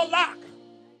will not lack.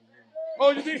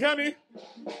 Oh, you didn't hear me?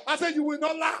 I said you will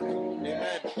not lack.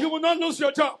 Amen. You will not lose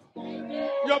your job.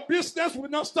 Your business will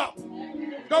not stop.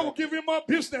 God will give you more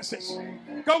businesses.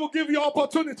 God will give you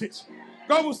opportunities.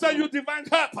 God will send you divine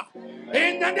helper.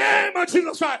 In the name of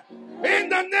Jesus Christ. In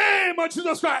the name of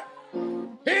Jesus Christ.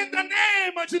 In the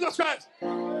name of Jesus Christ.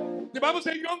 The Bible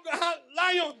says, young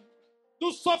lion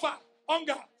do suffer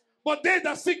hunger, but they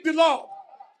that seek the Lord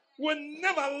will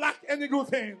never lack any good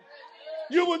thing.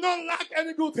 You will not lack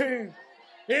any good thing.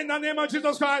 In the name of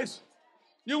Jesus Christ.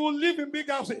 You will live in big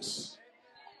houses.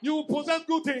 You will possess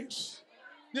good things.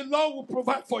 The Lord will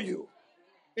provide for you.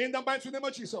 In the mighty name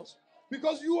of Jesus.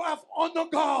 Because you have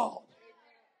honored God.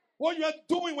 What you are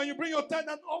doing when you bring your tithe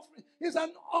and offering is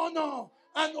an honor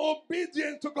and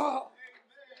obedience to God.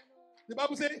 The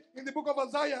Bible says in the book of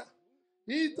Isaiah,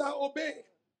 he that obey,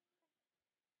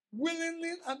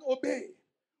 willingly and obey,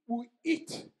 will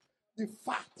eat the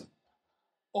fat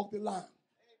of the land.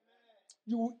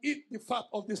 You will eat the fat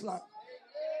of this land.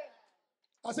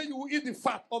 I said you will eat the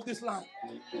fat of this land.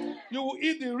 You will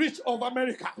eat the rich of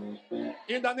America.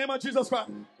 In the name of Jesus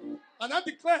Christ. And I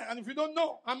declare, and if you don't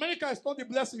know, America is not the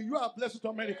blessing. You are a blessing to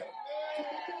America.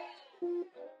 You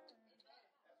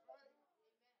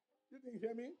didn't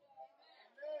hear me?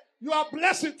 You are a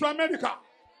blessing to America.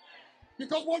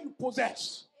 Because what you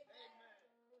possess.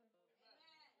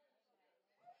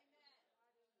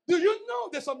 Do you know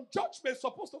there's some judgment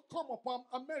supposed to come upon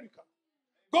America?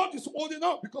 God is holding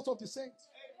up because of the saints.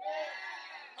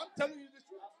 I'm telling you the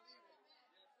truth.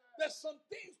 There's some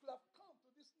things that have come to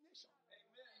this nation.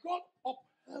 God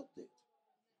upheld it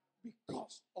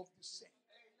because of the saints.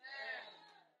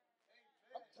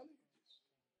 I'm telling you this.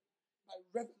 By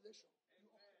revelation.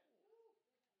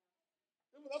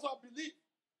 That's what I believe.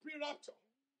 Pre-rapture.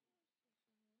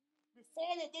 Before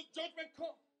all of those judgments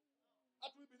come,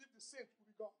 I truly believe the saints will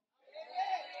be gone.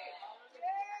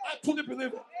 I truly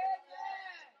believe it.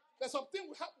 There's something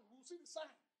will happen. We'll see the sign.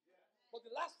 But the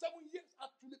last 7 years, I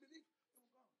truly believe they will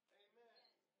gone.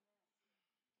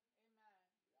 I'll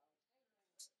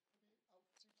teach on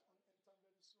end time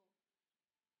very soon.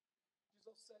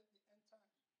 Jesus said the end time,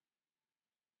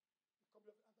 the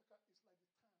coming of the Antichrist is like the time of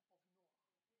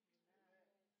Noah.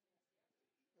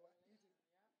 They were eating,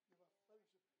 they were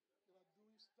fellowship, they were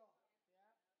doing stuff.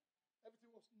 Everything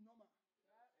was normal.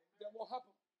 Then what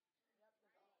happened?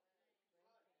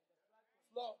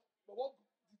 Flood. But what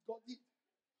did God do?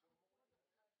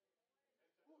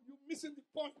 Oh, you're missing the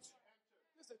point.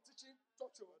 This is a teaching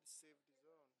church.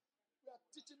 We are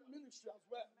teaching ministry as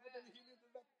well. Not only healing,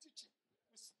 we are teaching.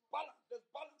 There's balance in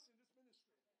this ministry.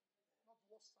 Not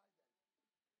one-sided.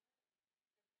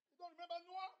 You don't remember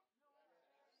Noah?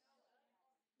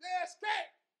 They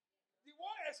escaped. The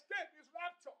one escape is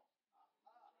rapture.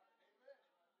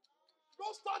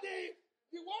 Go study.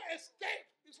 The one escape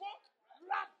is what?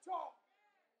 Rapture.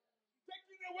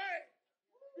 Taken away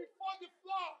before the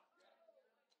flood.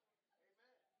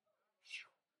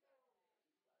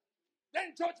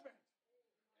 Then judgment.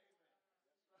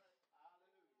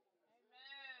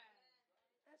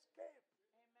 Escape.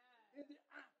 In the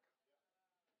ark.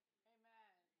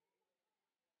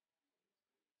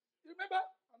 You remember?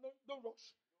 Don't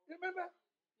rush. You remember?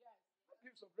 I'll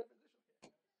give some revelation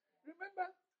here. Remember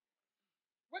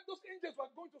when those angels were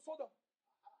going to Sodom?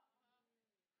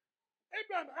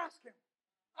 Abraham asked the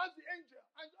angel,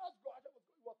 and asked God. There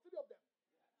were 3 of them.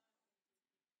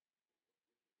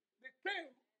 They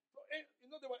came,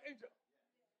 they were angels.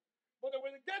 But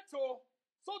when they get to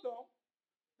Sodom,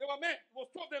 they were men. There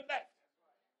was 2 of them left.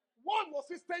 One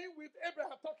was staying with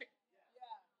Abraham talking.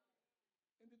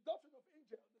 In the doctrine of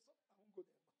angels, I won't go there.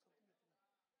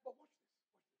 But watch this.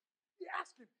 He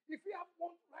asked him, if you have 1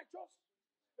 righteous,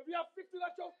 if you have 50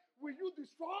 righteous, will you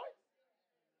destroy?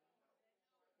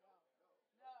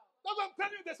 That's what I'm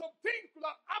telling you. There's some things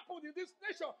that happened in this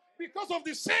nation because of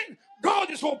the sin. God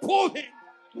is upholding.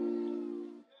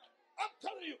 I'm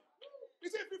telling you. He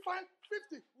said, if you find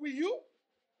 50, will you?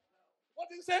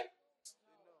 What did he say?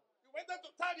 He went down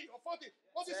to 30 or 40.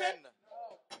 What did he say?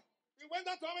 He went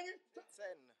down to how many? 10.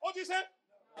 What did he say?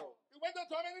 No. He went down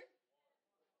to how many?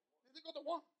 Did he go to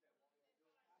 1?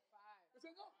 He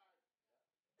said, no.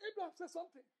 Abraham said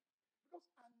something. Because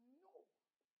I know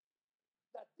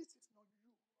that this is not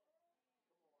you.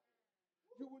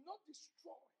 You will not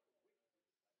destroy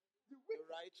the wicked, the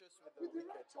righteous with the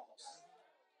righteous.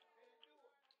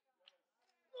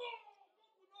 No,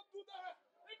 God will not do that.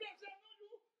 Abraham said, I know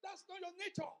you. That's not your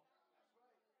nature.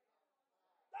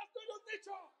 That's not your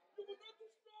nature. You will not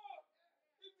destroy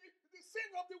the sin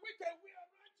of the wicked. We are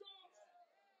righteous.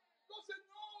 God said,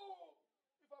 no.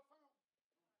 If I found.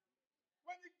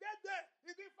 When he get there,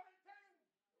 he didn't find 10.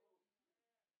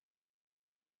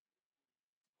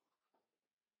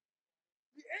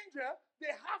 The angel, they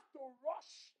have to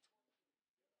rush.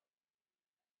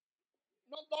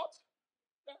 Not Lot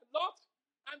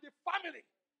and the family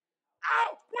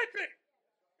out quickly.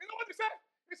 You know what he said?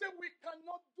 He said, we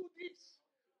cannot do this.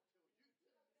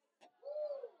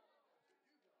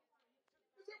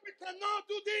 He said, we cannot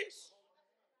do this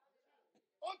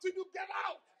until you get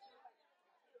out.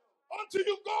 Until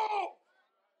you go.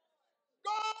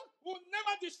 God will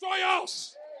never destroy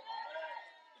us.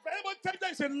 If anybody tells you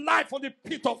there is a life on the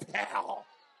pit of hell,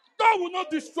 God will not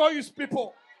destroy his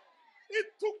people. It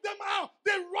took them out.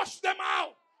 They rushed them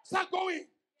out. Start going.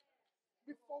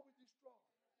 Before we destroy.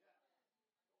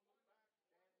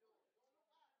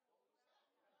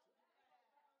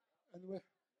 Anyway,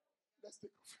 let's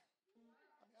take off.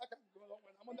 I can go along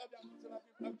when I'm under the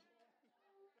anointing.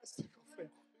 Let's take off.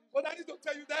 But I need to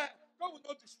tell you that God will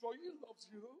not destroy you. He loves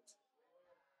you.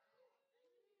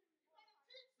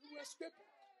 You will escape it.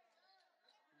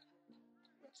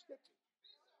 You will escape it.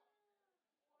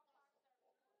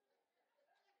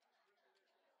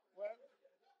 Well, I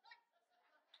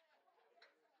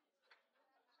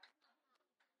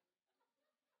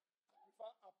prefer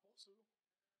apostle than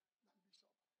bishop.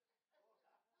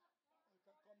 You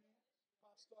can call me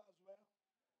pastor as well.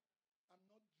 I'm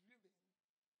not driven.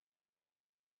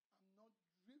 I'm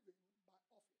not driven by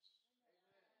office.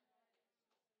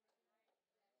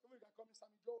 Somebody can call me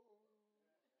Sammy Joe.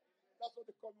 That's what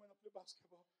they call me when I play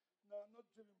basketball. No, I'm not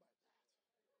driven by that.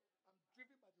 I'm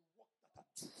driven by the work that I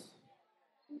do.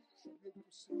 Should be able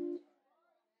to see it.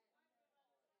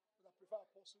 But I prefer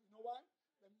apostle. You know why?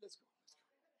 Let's go.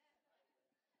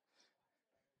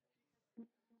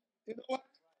 You know what?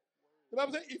 The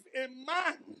Bible says, if a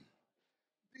man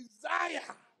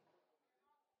desire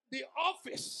the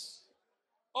office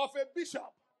of a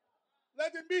bishop,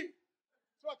 let him be.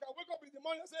 So I can wake up in the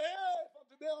morning and say, hey, from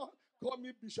today on, call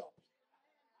me bishop.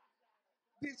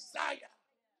 Desire.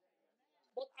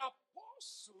 But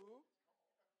apostle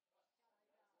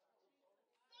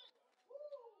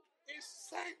is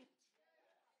sent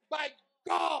by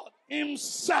God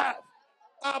himself,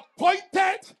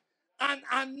 appointed and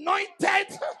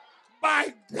anointed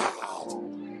by God.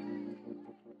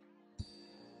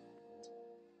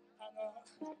 And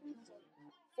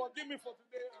forgive me for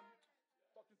today, I'm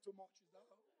talking too much. Is that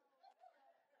all?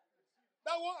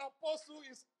 That one apostle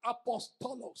is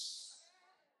apostolos.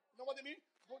 You know what I mean?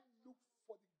 Go look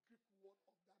for the Greek word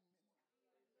of that name.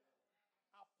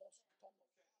 Apostolos.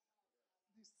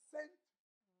 The sent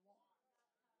one.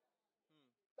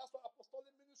 That's why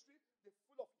apostolic ministry, they're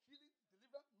full of healing,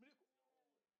 deliverance, miracles.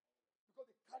 Because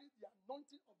they carry the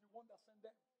anointing of the one that sent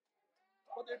them.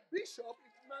 But a bishop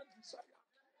is man's desire.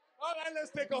 All right, let's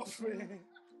take off.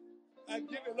 I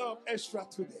give a lot of extra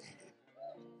today.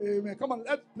 Amen. Come on,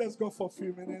 let's go for a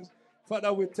few minutes.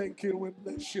 Father, we thank you. We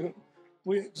bless you.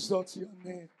 We exalt your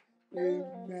name.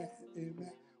 Amen.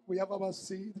 Amen. We have our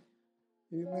seed.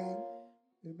 Amen.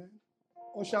 Amen.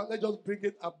 Osha, let's just bring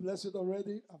it. I bless it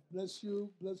already. I bless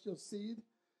you. Bless your seed.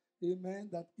 Amen.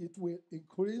 That it will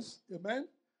increase. Amen.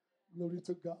 Glory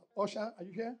to God. Osha, are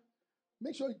you here?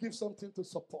 Make sure you give something to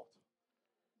support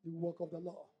the work of the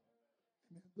Lord.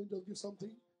 Amen. Don't just give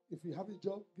something. If you have a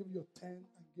job, give your 10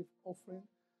 and give offering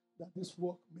that this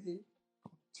work may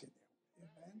continue.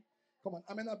 Amen. Come on.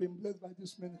 Amen. I've been blessed by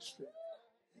this ministry.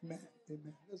 Amen.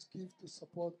 Amen. Let's give to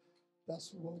support.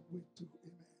 That's what we do.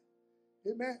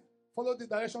 Amen. Amen. Follow the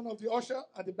direction of the usher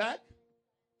at the back.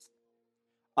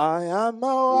 I am a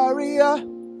warrior,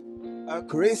 a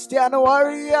Christian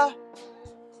warrior,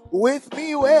 with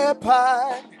me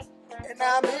weapon, and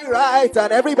I'm right,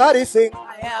 and everybody sing.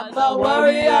 I am a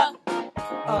warrior,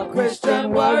 a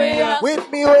Christian warrior,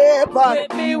 with me weapon,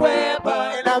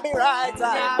 and I'm right, and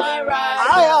I'm right.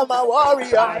 I am a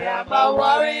warrior, I am a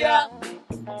warrior,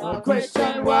 a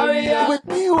Christian warrior, with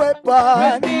me weapon,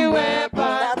 and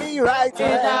I'm right,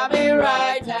 and I'm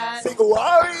right hand. sing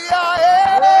warrior,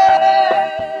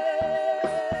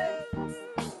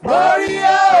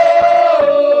 Warrior,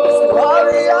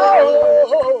 warrior,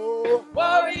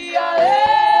 warrior,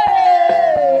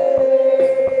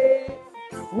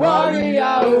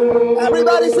 warrior.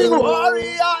 Everybody sing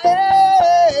warrior,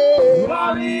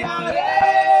 warrior,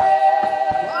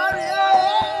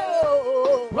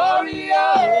 warrior,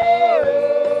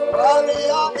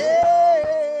 warrior,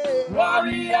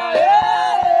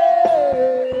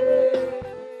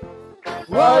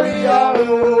 warrior,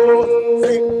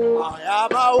 Sing, I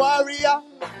am a warrior,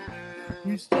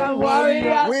 Christian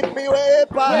warrior, with me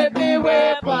weapon,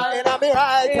 and I'm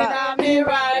right, and I'm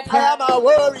right. I am a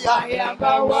warrior, I am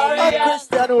a warrior, a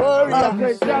Christian warrior, a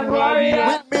Christian warrior,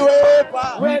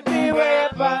 with me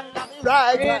weapon, I'm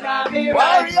right, and I'm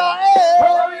warrior, right.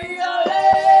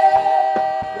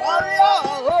 warrior,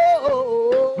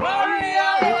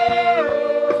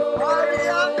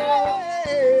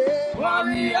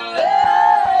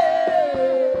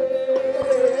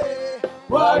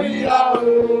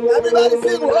 warrior, everybody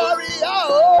sing warrior,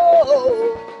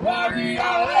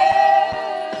 warrior,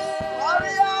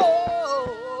 warrior.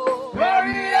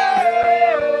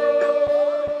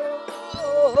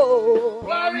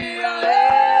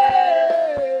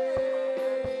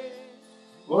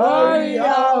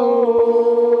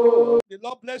 The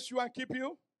Lord bless you and keep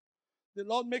you. The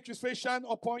Lord make his face shine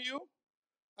upon you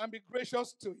and be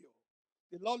gracious to you.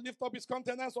 The Lord lift up his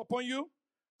countenance upon you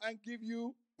and give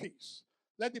you peace.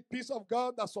 Let the peace of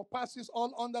God that surpasses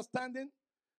all understanding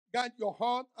guide your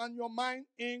heart and your mind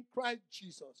in Christ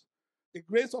Jesus. The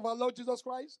grace of our Lord Jesus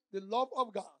Christ, the love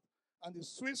of God, and the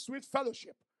sweet, sweet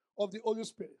fellowship of the Holy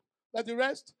Spirit. Let it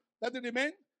rest, let it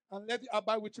remain, and let it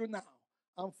abide with you now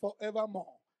and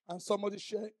forevermore. And somebody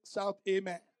shout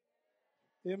amen.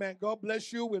 Amen. God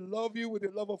bless you. We love you with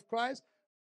the love of Christ.